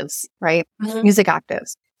octaves, right? Mm-hmm. Music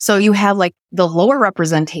octaves. So you have like the lower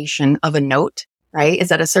representation of a note, right?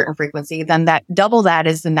 Is at a certain frequency. Then that double that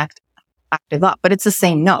is the next octave up, but it's the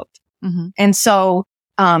same note. Mm-hmm. And so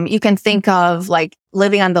you can think of like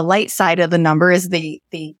living on the light side of the number is the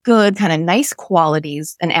good kind of nice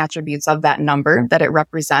qualities and attributes of that number that it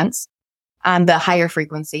represents on the higher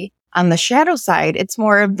frequency. On the shadow side, it's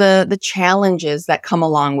more of the challenges that come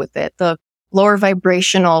along with it, the lower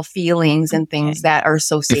vibrational feelings and things that are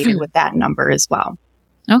associated with that number as well.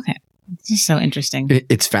 Okay. This is so interesting.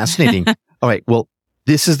 It's fascinating. All right. Well,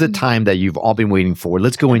 this is the time that you've all been waiting for.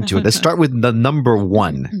 Let's go into it. Let's start with the number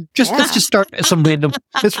 1. Let's just start at some random.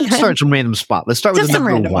 Let's start some random spot. Let's start with the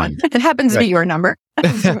number 1. It happens to be your number.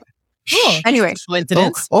 Anyway,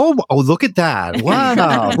 coincidence. Oh, look at that!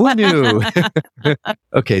 Wow, who knew?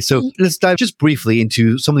 Okay, so let's dive just briefly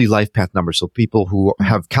into some of these life path numbers, so people who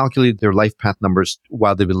have calculated their life path numbers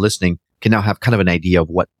while they've been listening can now have kind of an idea of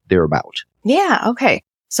what they're about. Yeah. Okay.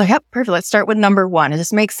 So, yep, perfect. Let's start with number 1. It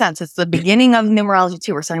just makes sense. It's the beginning of numerology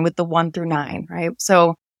too. We're starting with the 1 through 9, right?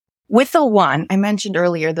 So with the 1, I mentioned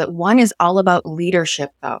earlier that 1 is all about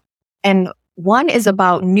leadership though. And 1 is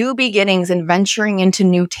about new beginnings and venturing into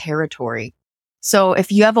new territory. So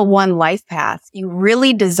if you have a 1 life path, you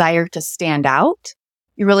really desire to stand out.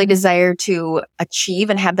 You really desire to achieve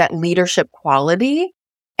and have that leadership quality.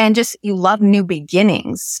 And just, you love new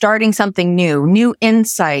beginnings, starting something new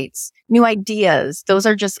insights, new ideas. Those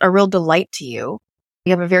are just a real delight to you.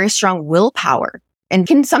 You have a very strong willpower and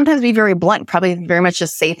can sometimes be very blunt, probably very much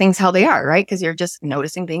just say things how they are, right? Because you're just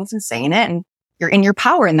noticing things and saying it, and you're in your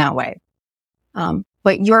power in that way.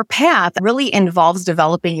 But your path really involves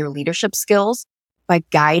developing your leadership skills by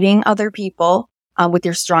guiding other people with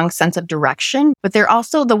your strong sense of direction. But they're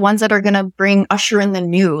also the ones that are going to usher in the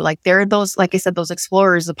new. Like they're those, like I said, those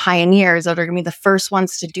explorers, the pioneers that are going to be the first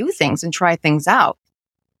ones to do things and try things out.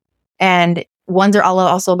 And ones are all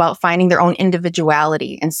also about finding their own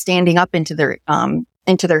individuality and standing up into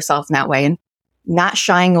their self in that way and not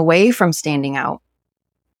shying away from standing out.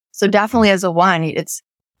 So definitely as a 1, it's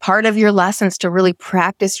part of your lessons to really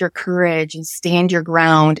practice your courage and stand your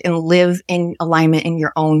ground and live in alignment in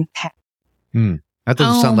your own path. That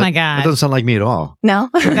doesn't sound like, that doesn't sound like me at all. No.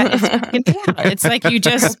 It's like you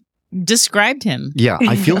just described him. Yeah,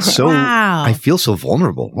 I feel so. Wow. I feel so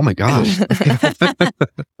vulnerable. Oh my gosh.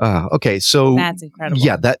 Okay, so That's incredible.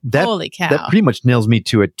 yeah, that Holy cow. that pretty much nails me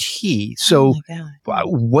to a T. So,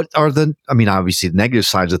 what are the? I mean, obviously, the negative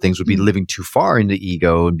sides of things would be living too far into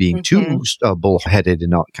ego and being too bullheaded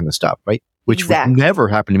and all that kind of stuff, right? Which would never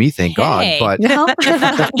happen to me, thank God. But you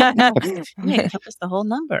encompass the whole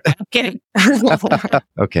number. I'm kidding.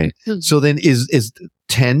 okay, so then is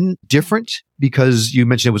 10 different because you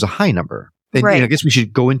mentioned it was a high number? And, Right. I guess we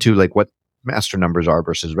should go into like what master numbers are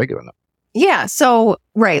versus regular numbers. Yeah. So,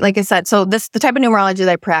 right. Like I said, so the type of numerology that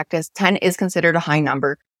I practice, 10 is considered a high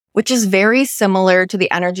number, which is very similar to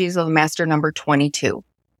the energies of master number 22.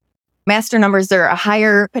 Master numbers, they're a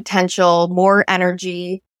higher potential, more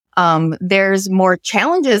energy. There's more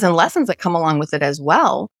challenges and lessons that come along with it as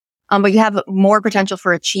well. But you have more potential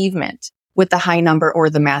for achievement with the high number or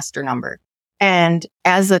the master number. And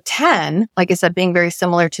as a 10, like I said, being very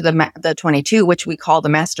similar to the 22, which we call the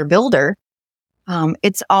master builder,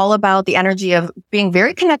 it's all about the energy of being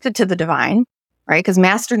very connected to the divine, right? Because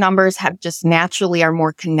master numbers have just naturally are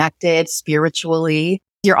more connected spiritually.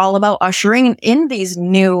 You're all about ushering in these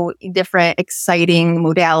new, different, exciting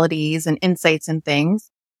modalities and insights and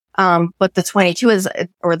things. But the 22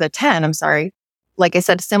 or the 10, I'm sorry, like I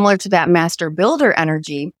said, similar to that master builder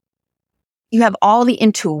energy, you have all the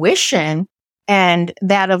intuition and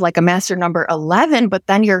that of like a master number 11, but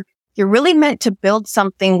then you're really meant to build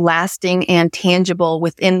something lasting and tangible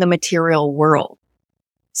within the material world.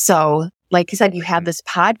 So, like I said, you have this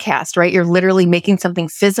podcast, right? You're literally making something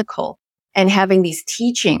physical and having these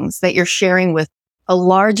teachings that you're sharing with a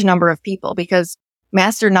large number of people, because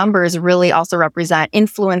master numbers really also represent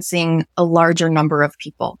influencing a larger number of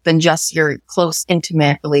people than just your close,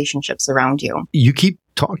 intimate relationships around you. You keep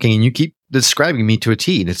talking and you keep describing me to a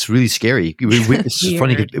T, and it's really scary. It's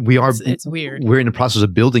funny. It's weird. We're in the process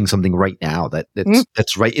of building something right now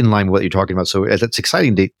that's right in line with what you're talking about. So that's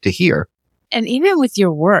exciting to hear. And even with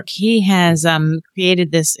your work, he has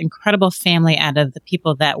created this incredible family out of the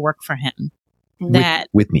people that work for him.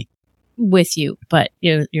 With me. With you, but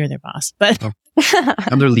you're their boss. But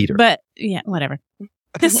I'm their leader. But yeah, whatever.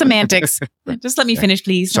 The semantics. Just let me finish,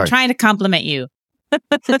 please. Sorry. I'm trying to compliment you.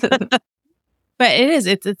 But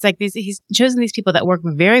it's like he's chosen these people that work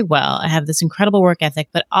very well. I have this incredible work ethic,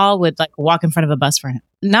 but all would like walk in front of a bus for him.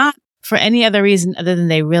 Not for any other reason other than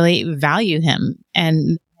they really value him.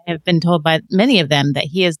 And have been told by many of them that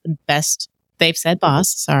he is the best, they've said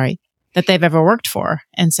boss, that they've ever worked for.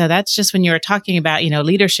 And so that's just when you were talking about,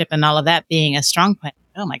 leadership and all of that being a strong point.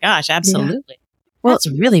 Oh my gosh, absolutely. Yeah. Well, that's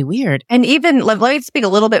really weird. And even let me speak a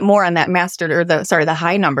little bit more on that the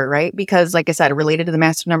high number, right? Because like I said, related to the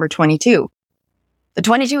master number 22, the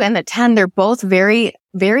 22 and the 10, they're both very,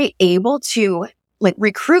 very able to like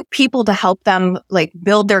recruit people to help them like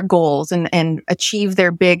build their goals and achieve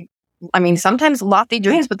their big, sometimes lofty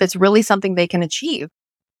dreams, but that's really something they can achieve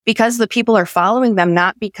because the people are following them,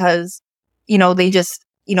 not because, they just,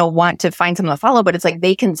 want to find someone to follow, but it's like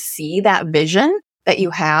they can see that vision that you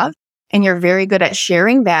have and you're very good at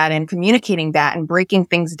sharing that and communicating that and breaking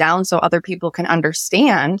things down so other people can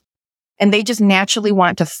understand. And they just naturally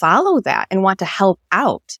want to follow that and want to help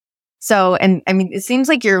out. So, it seems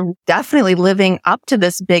like you're definitely living up to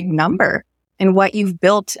this big number and what you've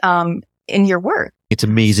built, in your work. It's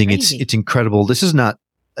amazing. It's incredible. This is not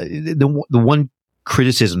the one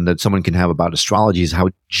criticism that someone can have about astrology is how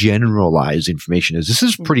generalized information is. This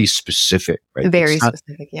is pretty specific, right? Very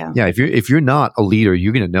specific, yeah. Yeah, if you're not a leader,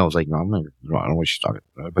 you're going to know. It's like, no, I don't know what she's talking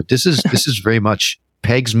about. But this is very much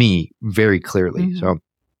pegs me very clearly. Mm-hmm. So,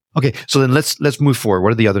 okay, so then let's move forward.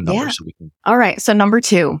 What are the other numbers? Yeah. So we can... All right, so number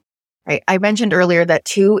 2. Right. I mentioned earlier that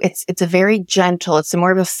 2, it's a very gentle, it's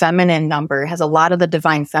more of a feminine number. It has a lot of the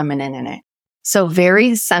divine feminine in it. So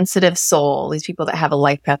very sensitive soul, these people that have a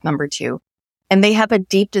life path number 2. And they have a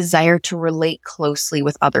deep desire to relate closely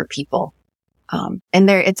with other people.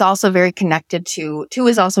 It's also very connected to 2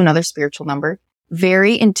 is also another spiritual number,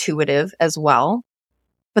 very intuitive as well.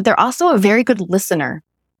 But they're also a very good listener,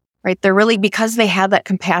 right? They're really, because they have that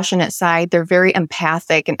compassionate side, they're very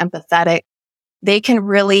empathic and empathetic. They can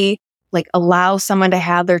really like allow someone to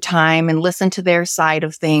have their time and listen to their side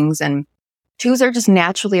of things. And 2s are just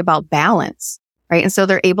naturally about balance, right? And so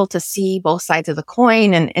they're able to see both sides of the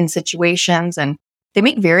coin and in situations, and they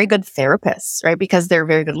make very good therapists, right? Because they're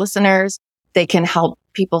very good listeners. They can help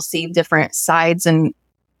people see different sides and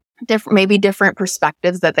different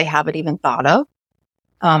perspectives that they haven't even thought of.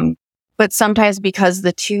 But sometimes because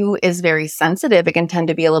the 2 is very sensitive, it can tend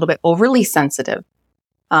to be a little bit overly sensitive.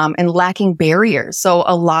 And lacking barriers. So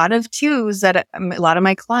a lot of 2s that a lot of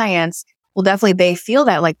my clients will definitely, they feel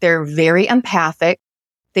that like they're very empathic.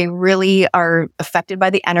 They really are affected by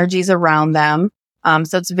the energies around them.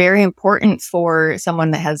 So it's very important for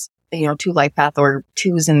someone that has, 2 life path or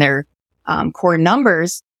 2s in their core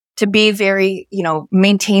numbers to be very,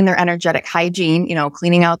 maintain their energetic hygiene,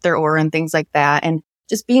 cleaning out their aura and things like that. And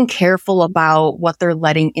just being careful about what they're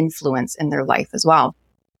letting influence in their life as well.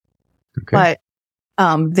 Okay.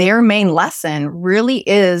 But their main lesson really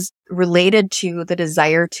is related to the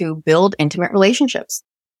desire to build intimate relationships.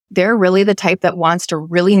 They're really the type that wants to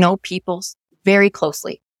really know people very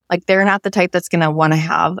closely. Like they're not the type that's going to want to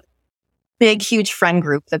have big, huge friend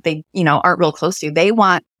group that they, aren't real close to. They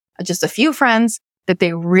want just a few friends that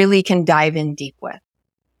they really can dive in deep with.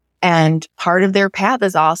 And part of their path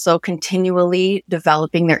is also continually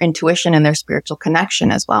developing their intuition and their spiritual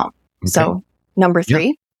connection as well. Okay. So number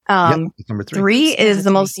 3. Number 3. 3 is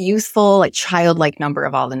the most youthful, like childlike number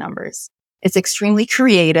of all the numbers. It's extremely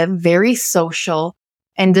creative, very social,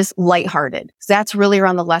 and just lighthearted. That's really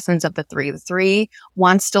around the lessons of the 3. The 3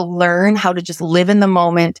 wants to learn how to just live in the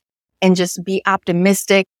moment and just be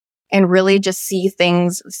optimistic and really just see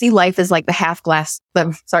life as like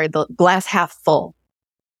the glass half full.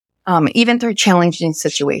 Even through challenging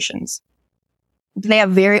situations. They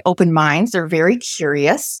have very open minds. They're very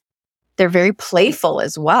curious. They're very playful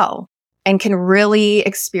as well and can really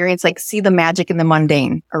experience, see the magic in the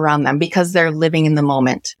mundane around them because they're living in the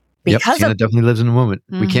moment. Sienna definitely lives in the moment.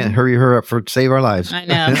 We can't hurry her up to save our lives. I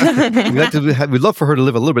know. We'd love for her to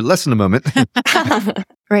live a little bit less in the moment.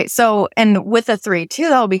 Right. So, and with a 3 too,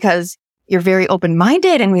 though, because you're very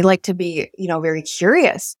open-minded and we like to be, very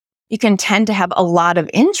curious. You can tend to have a lot of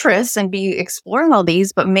interest and be exploring all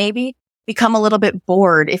these, but maybe become a little bit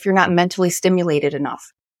bored if you're not mentally stimulated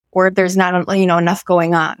enough or if there's not, enough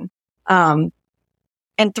going on. And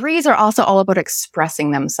 3s are also all about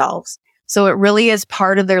expressing themselves. So it really is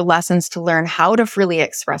part of their lessons to learn how to freely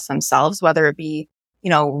express themselves, whether it be,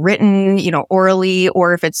 written, orally,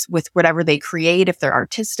 or if it's with whatever they create, if they're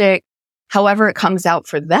artistic, however it comes out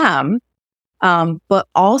for them. But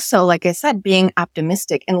also, like I said, being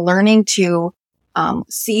optimistic and learning to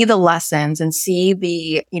see the lessons and see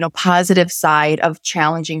the, positive side of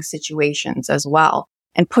challenging situations as well.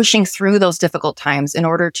 And pushing through those difficult times in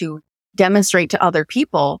order to demonstrate to other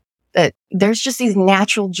people that there's just these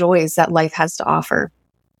natural joys that life has to offer.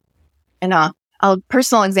 And a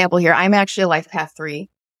personal example here, I'm actually a life path 3.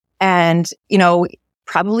 And,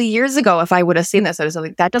 probably years ago, if I would have seen this, I was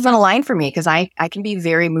like, that doesn't align for me because I can be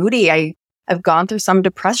very moody. I've gone through some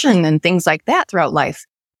depression and things like that throughout life.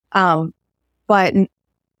 But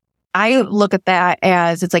I look at that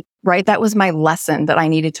as it's like, right, that was my lesson that I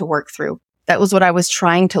needed to work through. That was what I was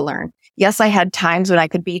trying to learn. Yes, I had times when I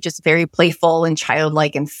could be just very playful and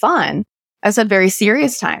childlike and fun. I had very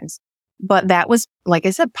serious times. But that was, like I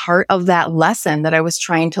said, part of that lesson that I was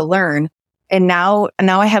trying to learn. And now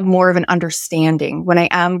I have more of an understanding. When I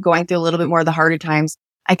am going through a little bit more of the harder times,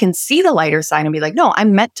 I can see the lighter side and be like, no,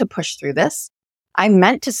 I'm meant to push through this. I'm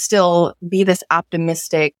meant to still be this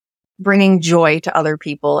optimistic, bringing joy to other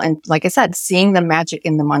people. And like I said, seeing the magic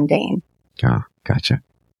in the mundane. Yeah, gotcha.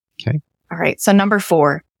 Okay. All right. So number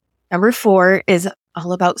 4. Number 4 is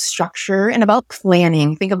all about structure and about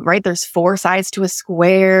planning. Think of, there's 4 sides to a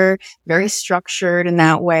square, very structured in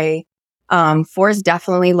that way. 4s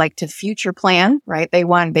definitely like to future plan, right? They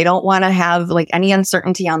don't want to have any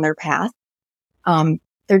uncertainty on their path.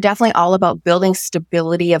 They're definitely all about building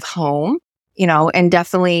stability of home, and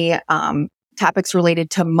definitely, topics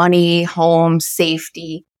related to money, home,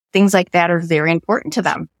 safety, things like that are very important to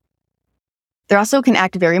them. They also can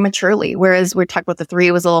act very maturely, whereas we're talking about the 3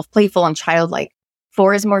 was a little playful and childlike.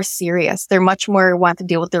 4 is more serious. They're much more want to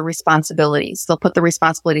deal with their responsibilities. They'll put the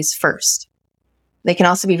responsibilities first. They can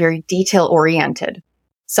also be very detail oriented.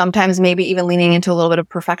 Sometimes maybe even leaning into a little bit of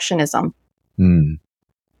perfectionism.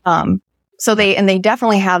 So they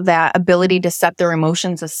definitely have that ability to set their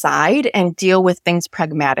emotions aside and deal with things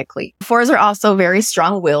pragmatically. 4s are also very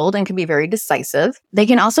strong-willed and can be very decisive. They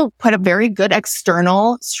can also put up very good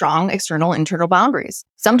strong external, internal boundaries.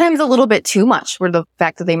 Sometimes a little bit too much, where the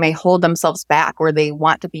fact that they may hold themselves back, or they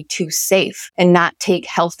want to be too safe and not take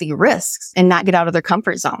healthy risks and not get out of their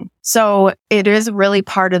comfort zone. So it is really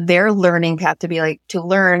part of their learning path to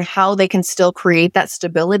learn how they can still create that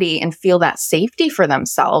stability and feel that safety for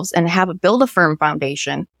themselves and build a firm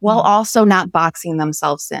foundation while also not boxing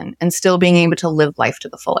themselves in and still being able to live life to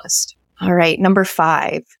the fullest. All right. Number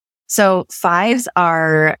 5. So 5s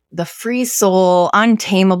are the free soul,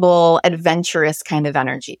 untamable, adventurous kind of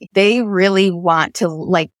energy. They really want to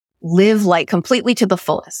live completely to the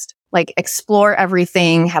fullest, explore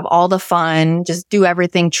everything, have all the fun, just do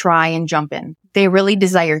everything, try and jump in. They really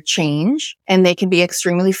desire change, and they can be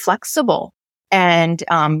extremely flexible. and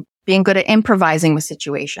being good at improvising with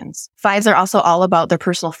situations. 5s are also all about their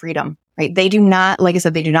personal freedom, right? They do not, like I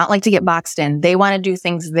said, they do not like to get boxed in. They want to do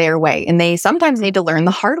things their way. And they sometimes need to learn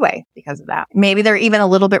the hard way because of that. Maybe they're even a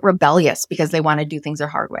little bit rebellious because they want to do things their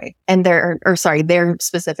hard way and their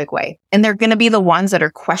specific way. And they're going to be the ones that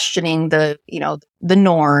are questioning the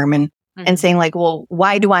norm and saying like, well,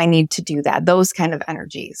 why do I need to do that? Those kind of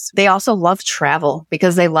energies. They also love travel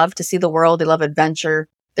because they love to see the world. They love adventure.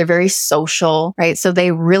 They're very social, right? So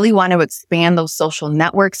they really want to expand those social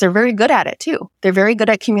networks. They're very good at it too. They're very good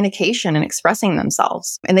at communication and expressing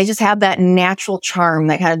themselves. And they just have that natural charm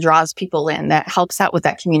that kind of draws people in, that helps out with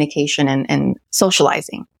that communication and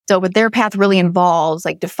socializing. So but their path really involves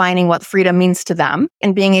like defining what freedom means to them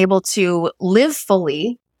and being able to live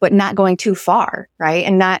fully, but not going too far, right?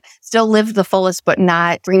 And not still live the fullest, but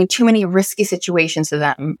not bringing too many risky situations to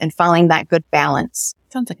them and finding that good balance.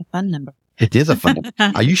 Sounds like a fun number. It is a fun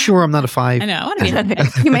one. Are you sure I'm not a 5? I know. I want to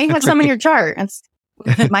be You may have some in your chart. It's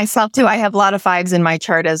myself too. I have a lot of 5s in my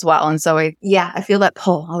chart as well. And so I feel that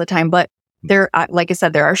pull all the time. But there, like I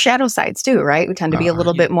said, there are shadow sides too, right? We tend to be a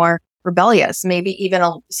little bit more rebellious. Maybe even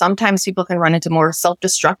sometimes people can run into more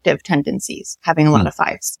self-destructive tendencies, having a lot of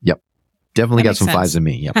 5s. Yep. Definitely That got some makes 5s in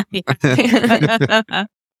me. Yep.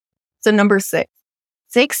 So number 6.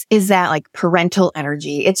 6 is that like parental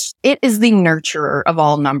energy. It is the nurturer of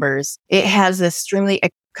all numbers. It has this extremely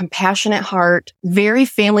compassionate heart, very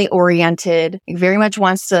family oriented, very much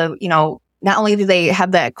wants to, not only do they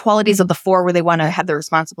have the qualities of the 4 where they want to have their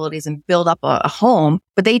responsibilities and build up a home,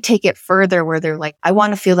 but they take it further where they're like, I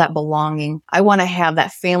want to feel that belonging. I want to have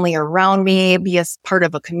that family around me, be a part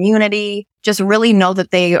of a community, just really know that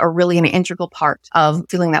they are really an integral part of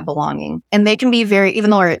feeling that belonging. And they can be even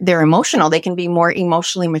though they're emotional, they can be more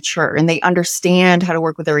emotionally mature and they understand how to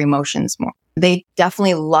work with their emotions more. They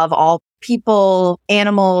definitely love all people,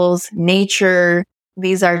 animals, nature.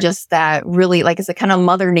 These are just that really, like, it's a kind of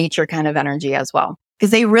mother nature kind of energy as well. Because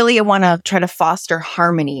they really want to try to foster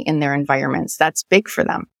harmony in their environments. That's big for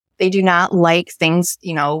them. They do not like things,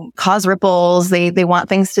 cause ripples. They want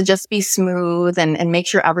things to just be smooth and make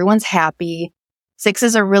sure everyone's happy.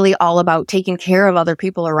 6s are really all about taking care of other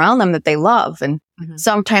people around them that they love. And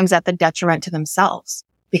sometimes at the detriment to themselves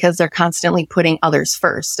because they're constantly putting others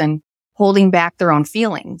first and holding back their own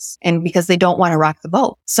feelings and because they don't want to rock the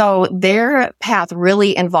boat. So their path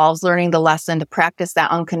really involves learning the lesson to practice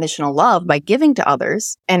that unconditional love by giving to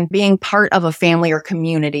others and being part of a family or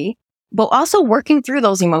community, but also working through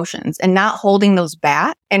those emotions and not holding those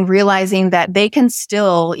back and realizing that they can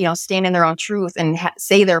still, stand in their own truth and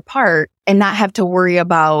say their part and not have to worry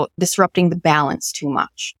about disrupting the balance too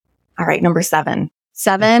much. All right, number 7.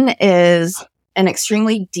 7 is an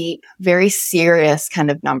extremely deep, very serious kind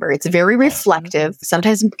of number. It's very reflective.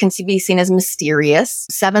 Sometimes can be seen as mysterious.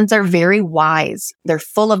 7s are very wise. They're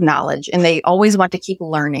full of knowledge and they always want to keep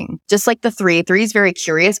learning. Just like the 3. 3 is very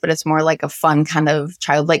curious, but it's more like a fun kind of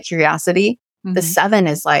childlike curiosity. The 7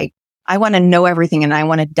 is like, I want to know everything and I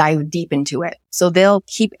want to dive deep into it. So they'll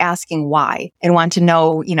keep asking why and want to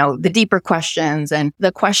know, the deeper questions and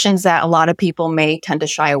the questions that a lot of people may tend to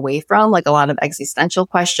shy away from, like a lot of existential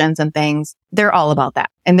questions and things. They're all about that.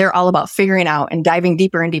 And they're all about figuring out and diving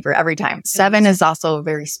deeper and deeper every time. 7 is also a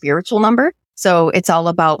very spiritual number. So it's all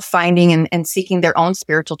about finding and seeking their own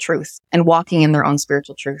spiritual truth and walking in their own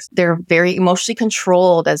spiritual truth. They're very emotionally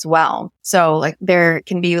controlled as well. So like there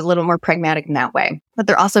can be a little more pragmatic in that way, but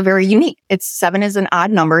they're also very unique. 7 is an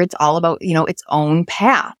odd number. It's all about, its own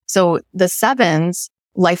path. So the 7s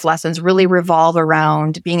life lessons really revolve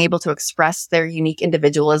around being able to express their unique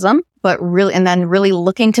individualism, but really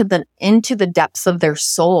looking into the depths of their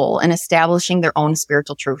soul and establishing their own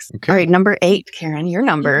spiritual truth. Okay. All right. Number 8, Karen, your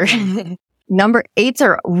number. Number 8s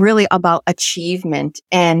are really about achievement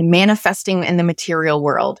and manifesting in the material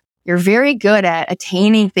world. You're very good at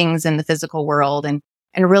attaining things in the physical world and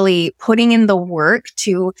really putting in the work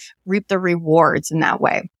to reap the rewards in that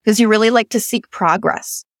way. Because you really like to seek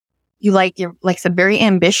progress. You're, like I said, very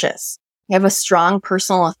ambitious. You have a strong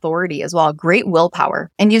personal authority as well, great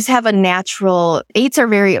willpower. And you just have a natural, 8s are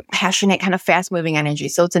very passionate, kind of fast moving energy.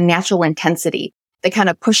 So it's a natural intensity that kind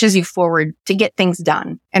of pushes you forward to get things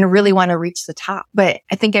done and really want to reach the top. But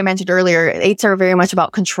I think I mentioned earlier, 8s are very much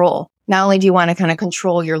about control. Not only do you want to kind of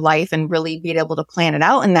control your life and really be able to plan it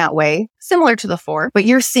out in that way, similar to the 4, but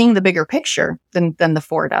you're seeing the bigger picture than the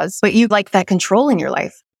 4 does. But you like that control in your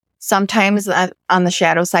life. Sometimes on the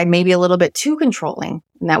shadow side, maybe a little bit too controlling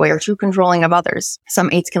in that way or too controlling of others.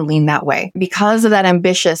 Some 8s can lean that way. Because of that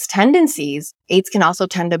ambitious tendencies, 8s can also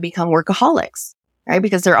tend to become workaholics. Right?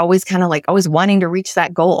 Because they're always kind of like always wanting to reach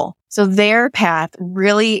that goal. So their path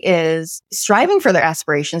really is striving for their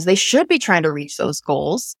aspirations. They should be trying to reach those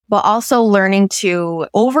goals, but also learning to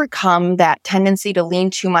overcome that tendency to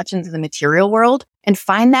lean too much into the material world and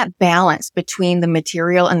find that balance between the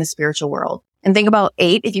material and the spiritual world. And think about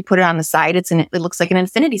 8, if you put it on the side, it looks like an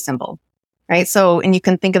infinity symbol, right? So, and you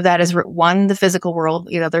can think of that as 1, the physical world,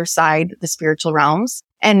 the other side, the spiritual realms.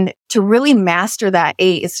 And to really master that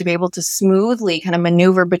 8 is to be able to smoothly kind of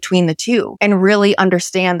maneuver between the two and really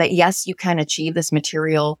understand that, yes, you can achieve this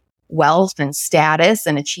material wealth and status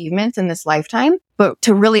and achievement in this lifetime, but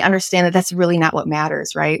to really understand that that's really not what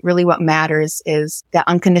matters, right? Really what matters is that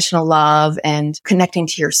unconditional love and connecting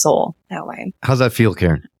to your soul that way. How's that feel,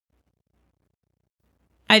 Karen?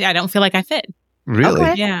 I don't feel like I fit. Really?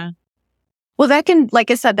 Okay. Yeah. Well, that can,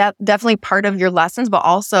 like I said, that definitely part of your lessons, but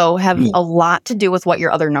also have a lot to do with what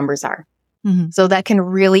your other numbers are. Mm-hmm. So that can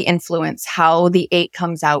really influence how the 8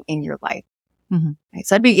 comes out in your life. Mm-hmm. Right?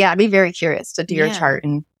 So I'd be very curious to do your chart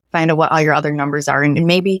and find out what all your other numbers are. And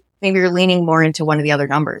maybe you're leaning more into one of the other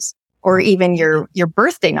numbers or even your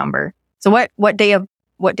birthday number. So what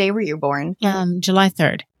day were you born? July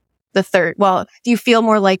 3rd. The 3rd. Well, do you feel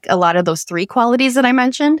more like a lot of those 3 qualities that I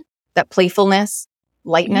mentioned? That playfulness,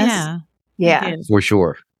 lightness? Yeah. For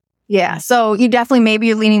sure. Yeah. So you definitely, maybe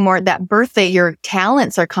you're leaning more at that birthday. Your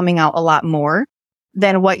talents are coming out a lot more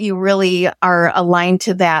than what you really are aligned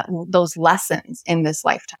to those lessons in this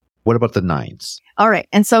lifetime. What about the 9s? All right.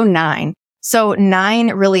 And so 9. So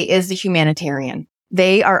 9 really is the humanitarian.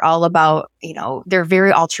 They are all about, they're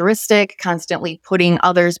very altruistic, constantly putting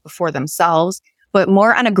others before themselves, but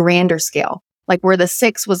more on a grander scale. Like where the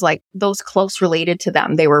 6 was like those close related to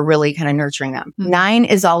them, they were really kind of nurturing them. Mm-hmm. 9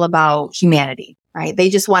 is all about humanity, right? They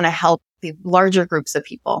just want to help the larger groups of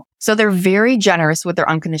people. So they're very generous with their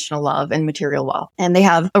unconditional love and material wealth. And they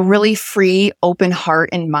have a really free, open heart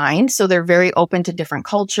and mind. So they're very open to different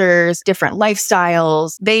cultures, different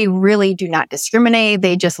lifestyles. They really do not discriminate.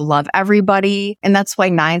 They just love everybody. And that's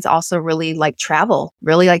why 9s also really like travel,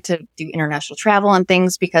 really like to do international travel and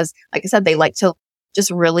things because, like I said, they like to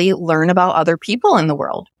just really learn about other people in the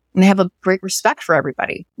world. And they have a great respect for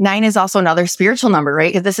everybody. 9 is also another spiritual number,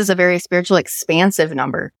 right? Because this is a very spiritual, expansive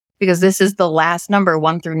number. Because this is the last number,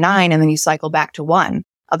 1 through 9, and then you cycle back to 1,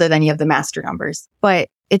 other than you have the master numbers. But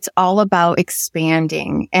it's all about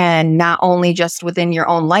expanding and not only just within your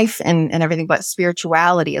own life and everything, but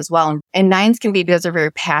spirituality as well. And 9s can be because they're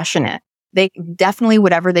very passionate. They definitely,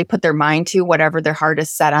 whatever they put their mind to, whatever their heart is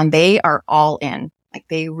set on, they are all in. Like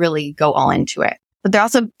they really go all into it. But they're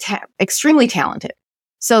also extremely talented.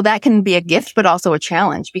 So that can be a gift, but also a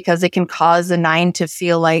challenge because it can cause a 9 to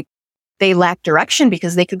feel like they lack direction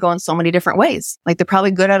because they could go in so many different ways. Like they're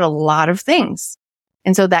probably good at a lot of things.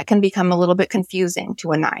 And so that can become a little bit confusing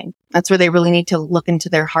to a 9. That's where they really need to look into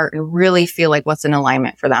their heart and really feel like what's in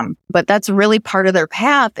alignment for them. But that's really part of their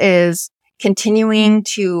path is continuing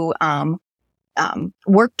to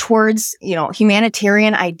work towards,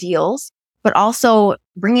 humanitarian ideals, but also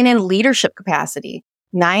bringing in leadership capacity.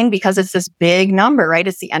 9, because it's this big number, right?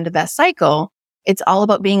 It's the end of that cycle. It's all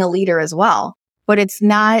about being a leader as well. But it's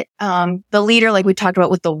not the leader like we talked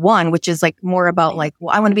about with the 1, which is like more about like,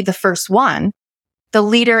 well, I want to be the first one. The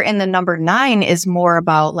leader in the number 9 is more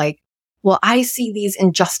about like, well, I see these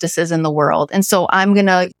injustices in the world. And so I'm going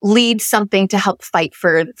to lead something to help fight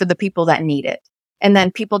for the people that need it. And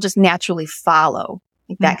then people just naturally follow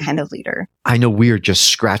that kind of leader. I know we are just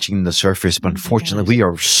scratching the surface, but unfortunately we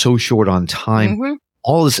are so short on time. Mm-hmm.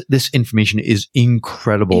 All this information is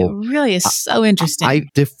incredible. It really is so interesting. I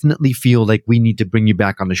definitely feel like we need to bring you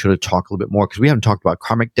back on the show to talk a little bit more because we haven't talked about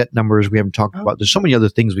karmic debt numbers. We haven't talked about, there's so many other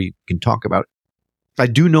things we can talk about. I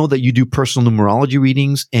do know that you do personal numerology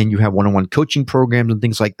readings and you have one-on-one coaching programs and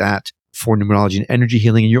things like that for numerology and energy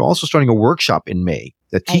healing. And you're also starting a workshop in May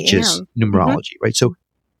that teaches numerology, right? So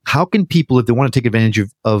how can people, if they want to take advantage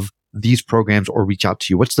of these programs or reach out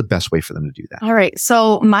to you, what's the best way for them to do that? All right.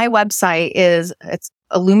 So my website it's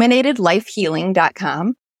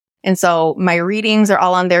illuminatedlifehealing.com. And so my readings are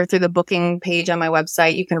all on there through the booking page on my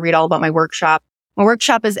website. You can read all about my workshop. My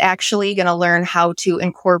workshop is actually going to learn how to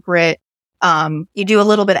incorporate, you do a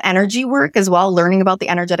little bit of energy work as well, learning about the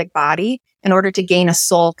energetic body in order to gain a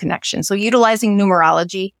soul connection. So utilizing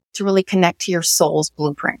numerology to really connect to your soul's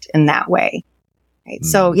blueprint in that way. Right.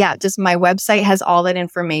 So just my website has all that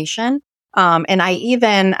information. And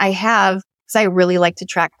I have, because I really like to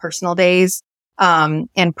track personal days,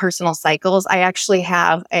 and personal cycles. I actually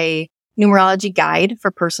have a numerology guide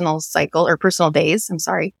for personal cycle or personal days.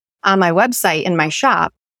 On my website in my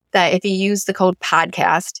shop that if you use the code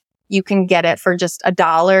podcast, you can get it for just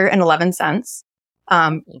 $1.11.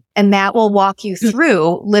 And that will walk you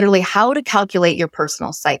through literally how to calculate your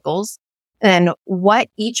personal cycles and what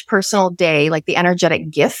each personal day, like the energetic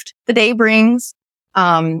gift the day brings,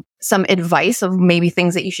 some advice of maybe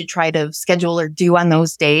things that you should try to schedule or do on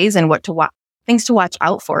those days and what to things to watch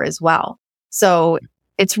out for as well. So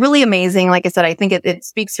it's really amazing. Like I said, I think it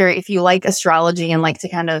speaks here if you like astrology and like to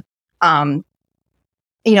kind of,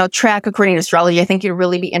 track according to astrology. I think you'd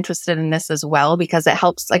really be interested in this as well because it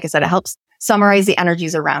helps, like I said, it helps summarize the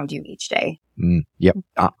energies around you each day. Yep.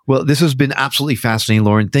 Well, this has been absolutely fascinating,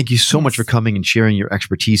 Lauren. Thank you so much for coming and sharing your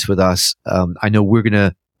expertise with us. I know we're going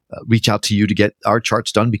to reach out to you to get our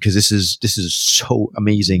charts done because this is so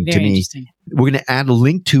amazing to me. We're going to add a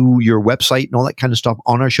link to your website and all that kind of stuff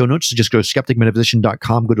on our show notes. So just go to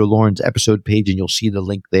skepticmetaphysician.com, go to Lauren's episode page, and you'll see the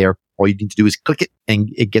link there. All you need to do is click it, and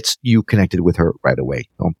it gets you connected with her right away.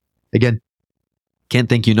 So again, can't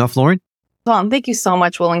thank you enough, Lauren. Well, thank you so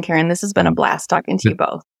much, Will and Karen. This has been a blast talking to you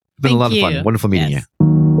both. It's been a lot of fun. Wonderful meeting you.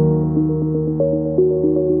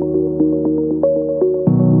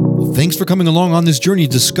 Thanks for coming along on this journey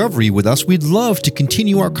of discovery with us. We'd love to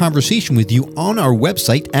continue our conversation with you on our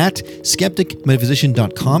website at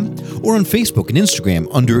skepticmetaphysician.com or on Facebook and Instagram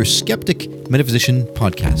under Skeptic Metaphysician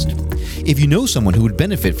Podcast. If you know someone who would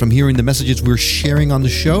benefit from hearing the messages we're sharing on the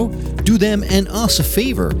show, do them and us a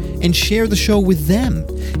favor and share the show with them.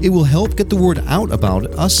 It will help get the word out about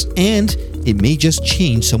us, and it may just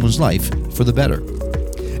change someone's life for the better.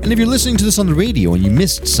 And if you're listening to this on the radio and you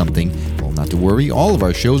missed something, well, not to worry. All of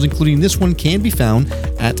our shows, including this one, can be found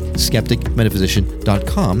at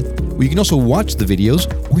skepticmetaphysician.com, where you can also watch the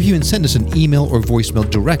videos or even send us an email or voicemail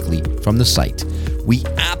directly from the site. We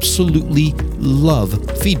absolutely love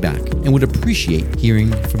feedback and would appreciate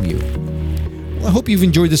hearing from you. Well, I hope you've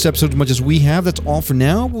enjoyed this episode as much as we have. That's all for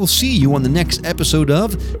now. We'll see you on the next episode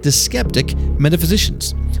of The Skeptic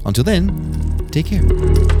Metaphysicians. Until then, take care.